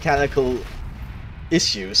of mechanical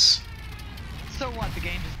issues. So what, the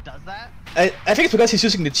game just does that? I think it's because he's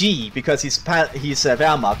using the G because he's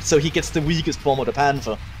Wehrmacht, so he gets the weakest form of the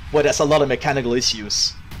panther, where there's a lot of mechanical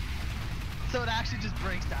issues. So it actually just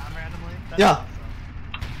breaks down randomly? That's Yeah. awesome.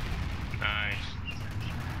 Nice.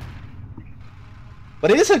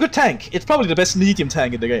 But it is a good tank. It's probably the best medium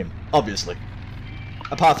tank in the game, obviously.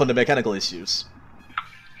 Apart from the mechanical issues.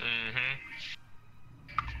 Mm-hmm.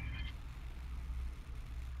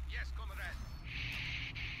 Yes, comrade.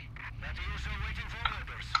 That is waiting for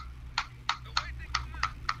orders. Awaiting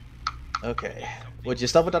command. Okay. Would you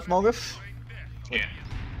stop with that, Morgoth? Yeah.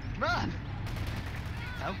 Run!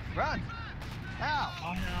 No, run! Ow!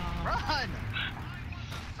 Oh no. Run!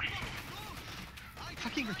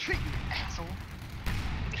 Fucking retreat, you asshole!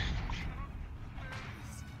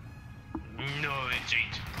 No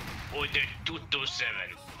retreat. Order 227.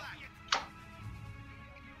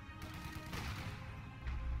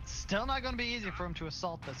 Still not gonna be easy for him to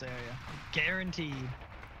assault this area. Guaranteed.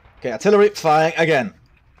 Okay, artillery firing again.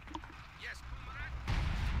 Yes, comrade.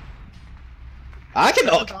 I can.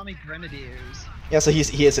 Those army grenadiers. Yeah, so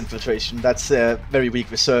he has infiltration. That's a very weak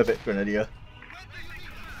reserve grenadier.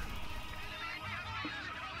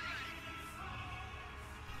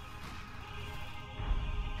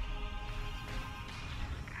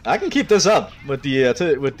 I can keep this up with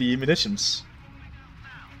the munitions.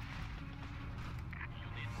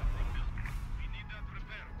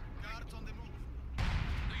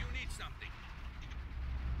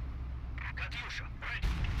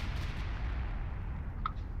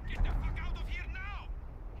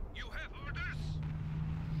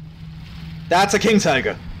 That's a King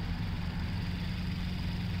Tiger.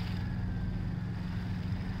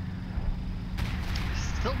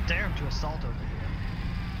 Still dare him to assault over here.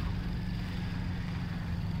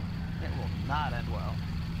 It will not end well.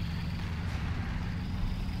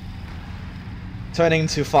 Turning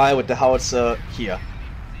to fire with the howitzer here.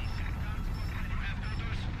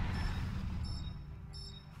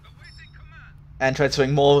 And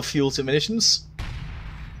transferring more fuel to munitions.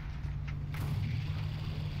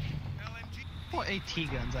 Or AT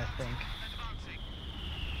guns, I think.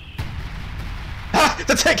 Ha!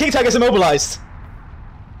 The King Tiger is immobilized!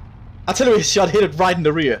 Artillery shot hit it right in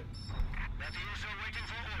the rear.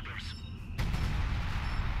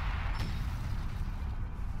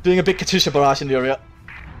 Doing a big Katyusha barrage in the area.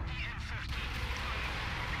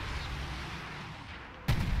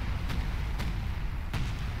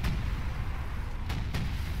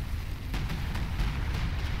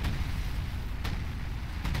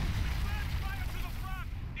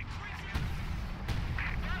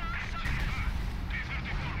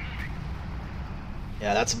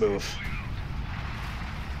 Yeah, that's a move.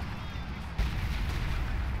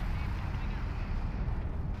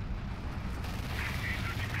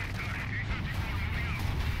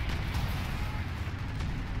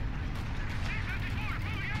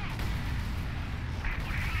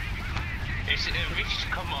 Is it which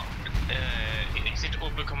command? Is it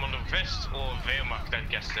Ober Commando West or Wehrmacht that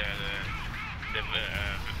gets the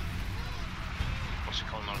what's it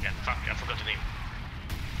called now again? Fuck, I forgot the name.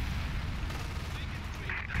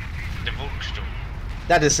 The Volksturm.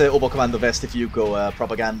 That is Oberkommando West if you go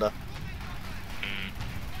propaganda.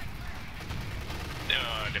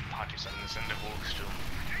 The Partisans and the Volksturm.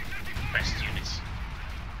 Best units.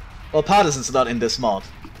 Well, Partisans are not in this mod.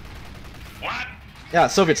 What? Yeah,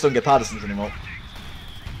 Soviets don't get Partisans anymore.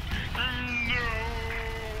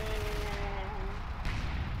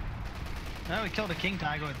 Oh, we killed a King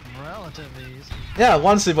Tiger with relative ease. Yeah,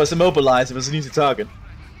 once it was immobilized, it was an easy target.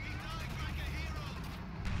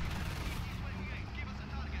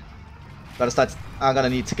 But I'm gonna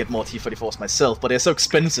need to get more T-34s myself, but they're so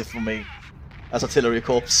expensive for me as artillery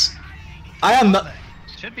corps. I am not.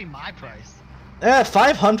 Should be my price.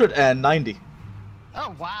 590.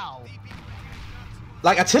 Oh wow.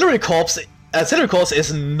 Like artillery corps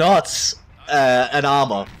is not an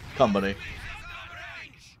armor company.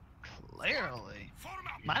 Clearly.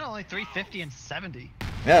 Mine only 350 and 70.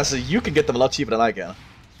 Yeah, so you can get them a lot cheaper than I can.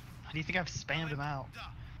 How do you think I've spammed them out?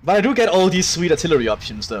 But I do get all these sweet artillery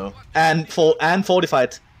options though, and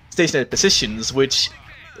fortified stationary positions, which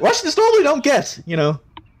Russians normally don't get, you know.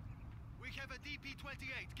 We have a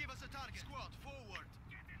DP-28. Give us a target. Squad, forward.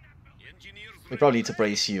 We probably need to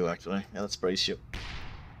brace you, actually. Yeah, let's brace you.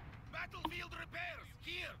 Battlefield repairs.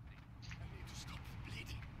 Here. I need to stop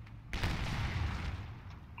bleeding.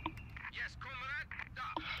 Yes, comrade.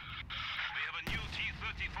 We have a new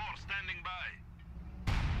T-34 standing by.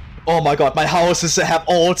 Oh my god, my houses have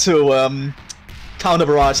auto counter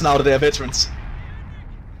barrage now that they're veterans.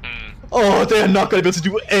 Oh, they're not gonna be able to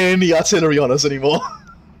do any artillery on us anymore. It's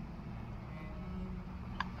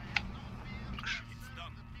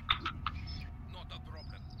done. Not a problem.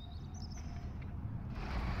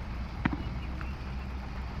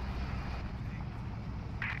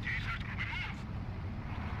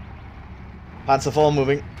 Panzer IV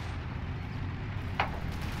moving.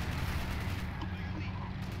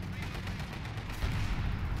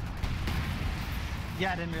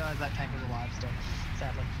 Yeah, I didn't realize that tank was alive still,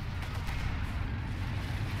 sadly.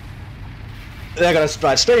 They're gonna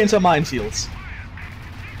stride straight into minefields.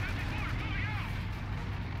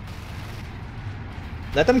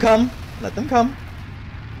 Let them come. Let them come.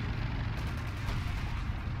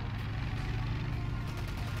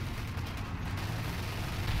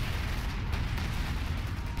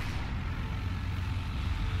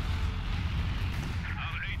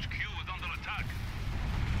 Our HQ is under attack.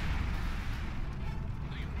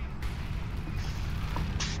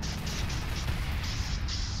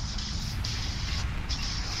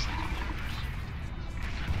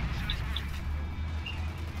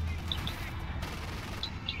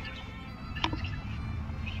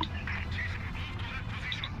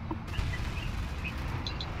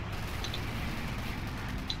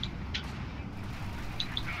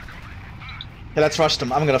 Okay, let's rush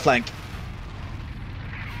them. I'm gonna flank.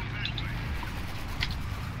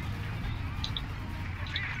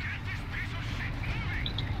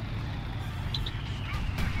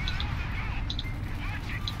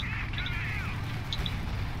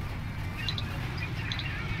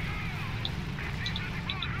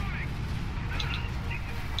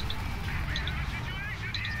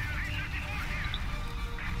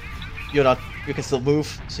 You're not You can still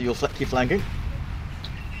move, so you'll keep flanking.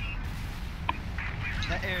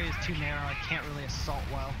 That area is too narrow. I can't really assault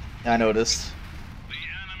well. I noticed. The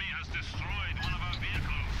enemy has destroyed one of our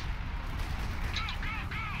vehicles. Go, go, go!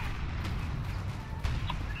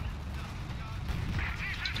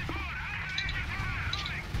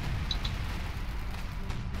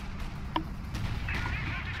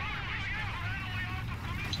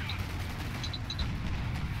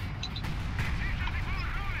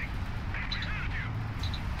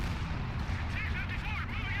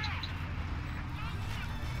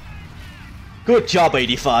 Good job,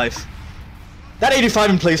 85. That 85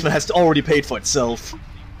 emplacement has already paid for itself.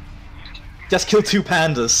 Just killed 2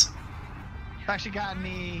 pandas. I've actually gotten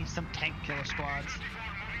me some tank killer squads.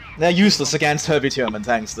 They're useless against heavy German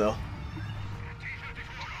tanks, though.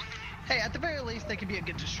 Hey, at the very least, they can be a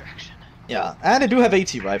good distraction. Yeah, and they do have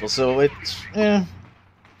AT rifles, so it's...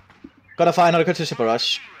 Gotta find another Katyusha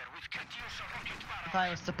barrage. If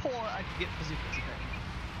I was support, I could get bazookas.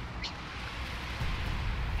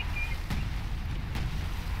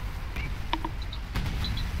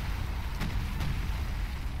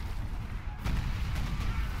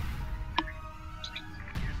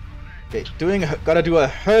 Okay, gotta do a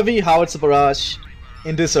heavy howitzer barrage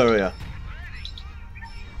in this area.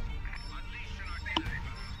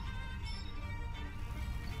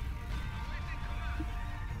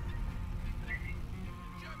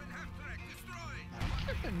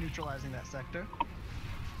 I'm neutralizing that sector.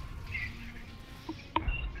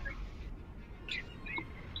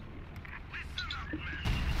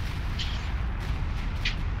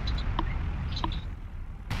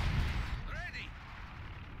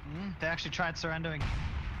 They actually tried surrendering.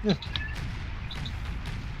 Yeah.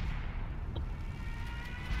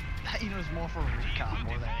 That unit was more for recon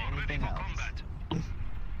more than anything else.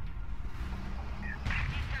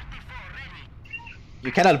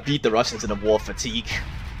 You cannot beat the Russians in a war fatigue.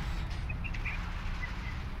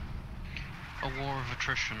 A war of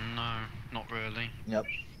attrition? No, not really. Yep.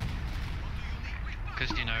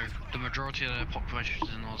 Because, you know, the majority of their population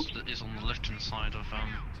is on the left-hand side of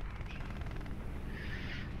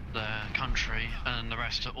their country, and the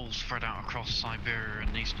rest are all spread out across Siberia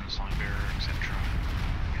and eastern Siberia, etc.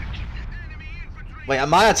 Wait,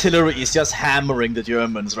 and my artillery is just hammering the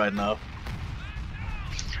Germans right now.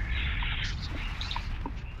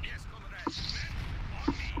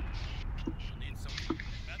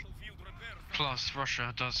 Plus,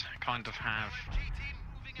 Russia does kind of have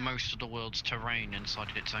most of the world's terrain inside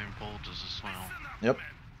its own borders as well. Yep.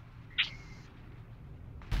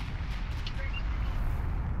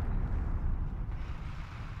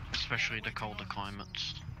 Especially the colder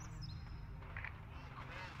climates.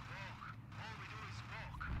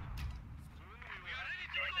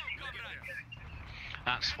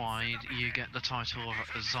 That's why you get the title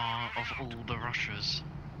of Tsar of all the Russias.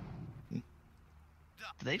 Did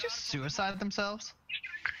they just suicide themselves?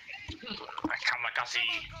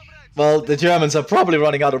 Well, the Germans are probably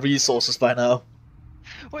running out of resources by now.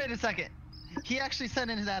 Wait a second. He actually sent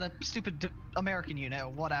in that stupid American unit or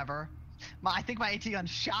whatever. I think my AT gun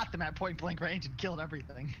shot them at point blank range and killed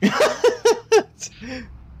everything. Yeah,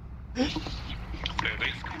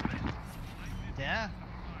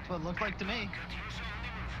 that's what it looked like to me.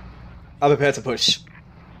 I'm prepared to push.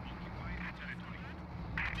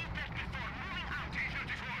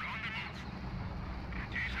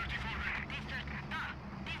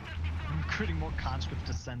 I'm recruiting more conscripts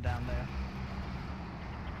to send down there.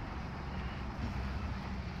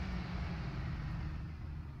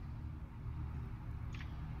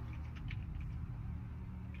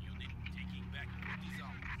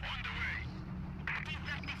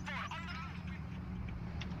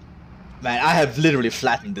 Man, I have literally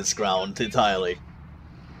flattened this ground entirely.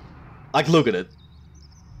 Like, look at it.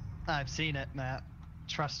 I've seen it, Matt.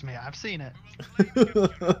 Trust me, I've seen it.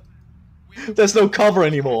 There's no cover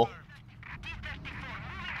anymore.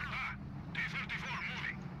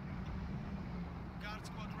 Guard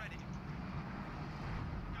squad ready.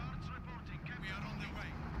 Guards reporting. We are on the way.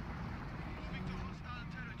 Moving to hostile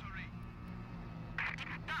territory.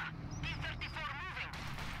 D-34 moving.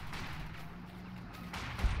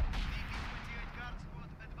 DP-28 guard squad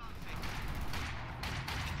advancing.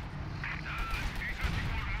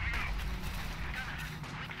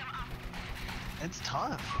 It's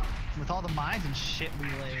tough. With all the mines and shit we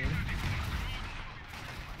laid.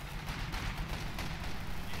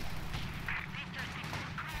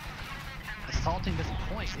 Assaulting this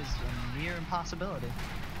point is a near impossibility.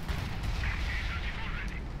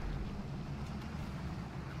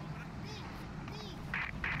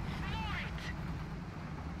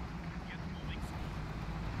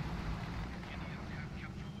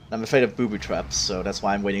 I'm afraid of booby traps, so that's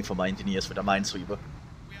why I'm waiting for my engineers with a minesweeper.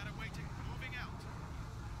 We are awaiting moving out.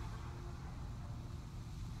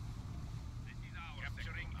 This is our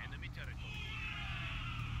capturing enemy territory.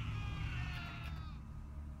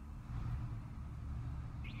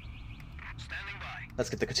 Standing by. Let's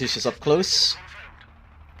get the Katyshas up close.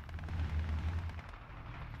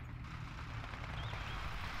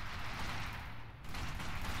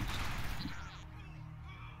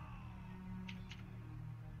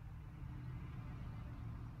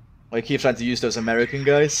 I keep trying to use those American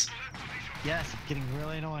guys. Yes, it's getting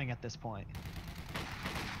really annoying at this point.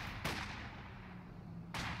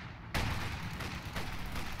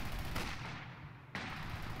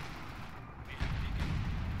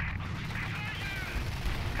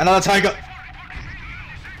 Another tiger!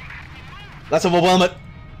 Let's overwhelm it.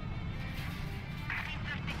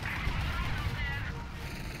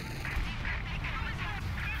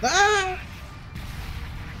 Ah!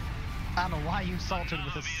 I don't know why you salted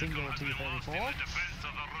with a single T-34. Defense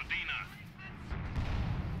of the Rodina.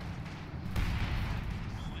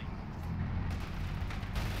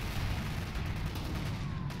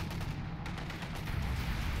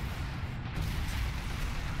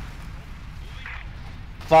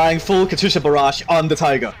 Firing full Katyusha barrage on the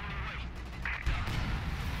tiger.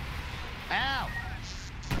 Ow!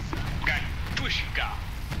 Katushka.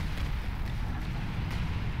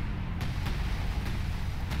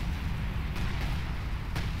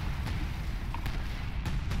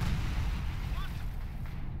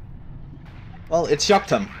 Well, it shocked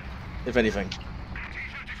him, if anything.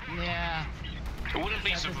 Yeah. It wouldn't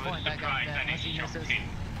be At this point, that surprised guy- that unless he he shot misses. him.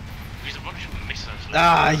 There's a bunch of missiles left.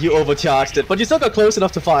 Ah, you overcharged it, but you still got close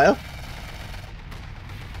enough to fire.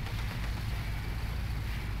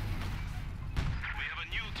 We have a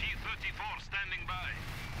new T-34 standing by.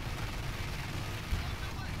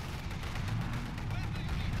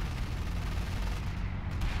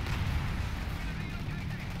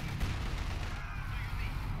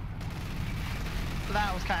 So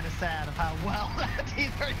that was kind of sad of how well that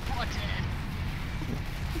T-34 did.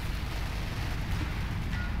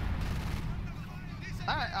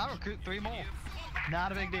 Alright, I'll recruit 3 more.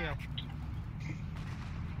 Not a big deal.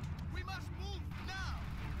 We must move now.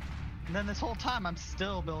 And then this whole time I'm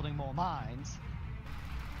still building more mines.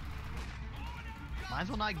 Might as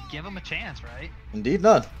well not give them a chance, right? Indeed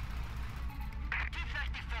not. T-34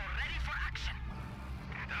 ready for action.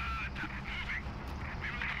 Moving. We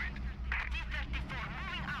will do it. T-34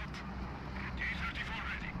 moving out. T-34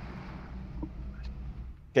 ready.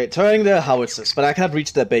 Okay, turning their howitzers, but I cannot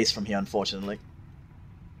reach their base from here, unfortunately.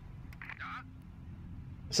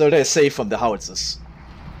 So they're safe from the howitzers.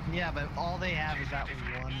 Yeah, but all they have is that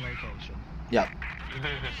one location. Yeah.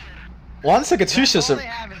 Once the That's Katyusha all they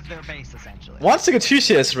have is their base, essentially. Once the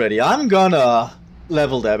Katyusha is ready, I'm gonna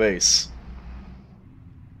level their base.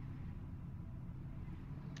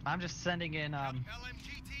 I'm just sending in LMG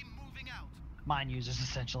team moving out. mine users,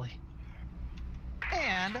 essentially.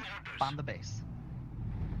 And bomb the base.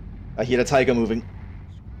 I hear the tiger moving.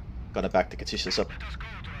 Gotta back the Katyushas up. Let us go,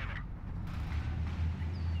 driver.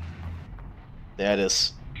 There it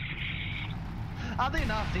is. Oddly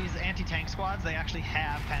enough, these anti-tank squads, they actually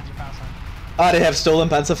have Panzerfaust. Ah, they have stolen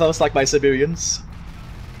Panzerfaust like my Siberians.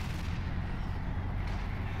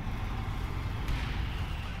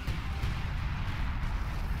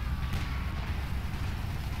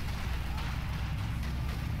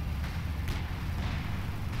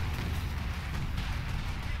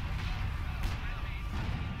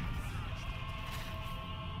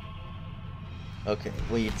 Okay,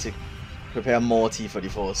 we need to prepare more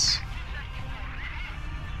T-34s.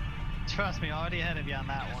 Trust me, already ahead of you on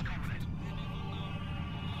that one.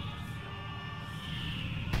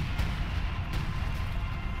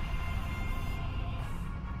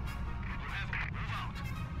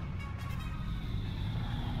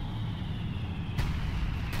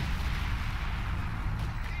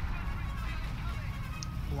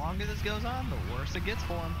 The longer this goes on, the worse it gets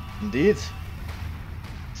for him. Indeed.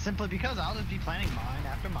 Simply because I'll just be planning mine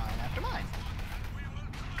after mine after mine.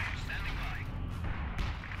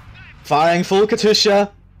 Firing full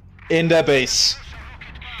Katyusha in their base.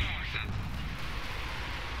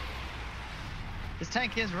 This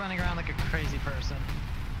tank is running around like a crazy person.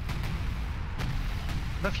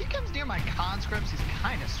 But if he comes near my conscripts, he's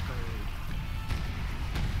kind of screwed.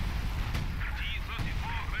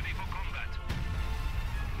 T-34 ready for combat.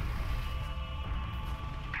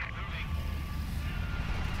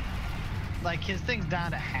 Like, his thing's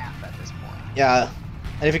down to half at this point. Yeah.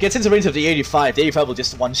 And if it gets into range of the 85 will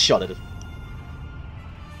just one-shot it.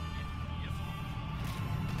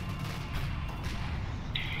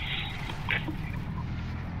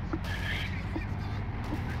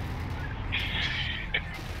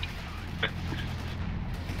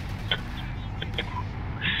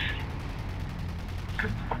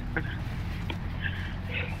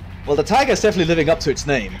 Well, the tiger is definitely living up to its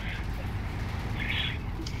name.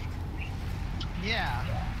 Yeah.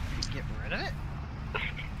 Get rid of it?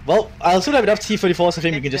 Well, I'll soon have enough T-34s. I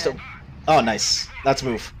think we can It's just... dead. Oh, nice. Let's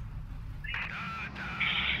move.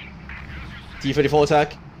 T-34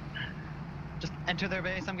 attack. Just enter their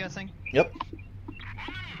base, I'm guessing. Yep.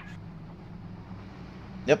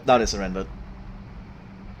 Yep, now they surrendered.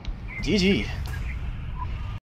 GG.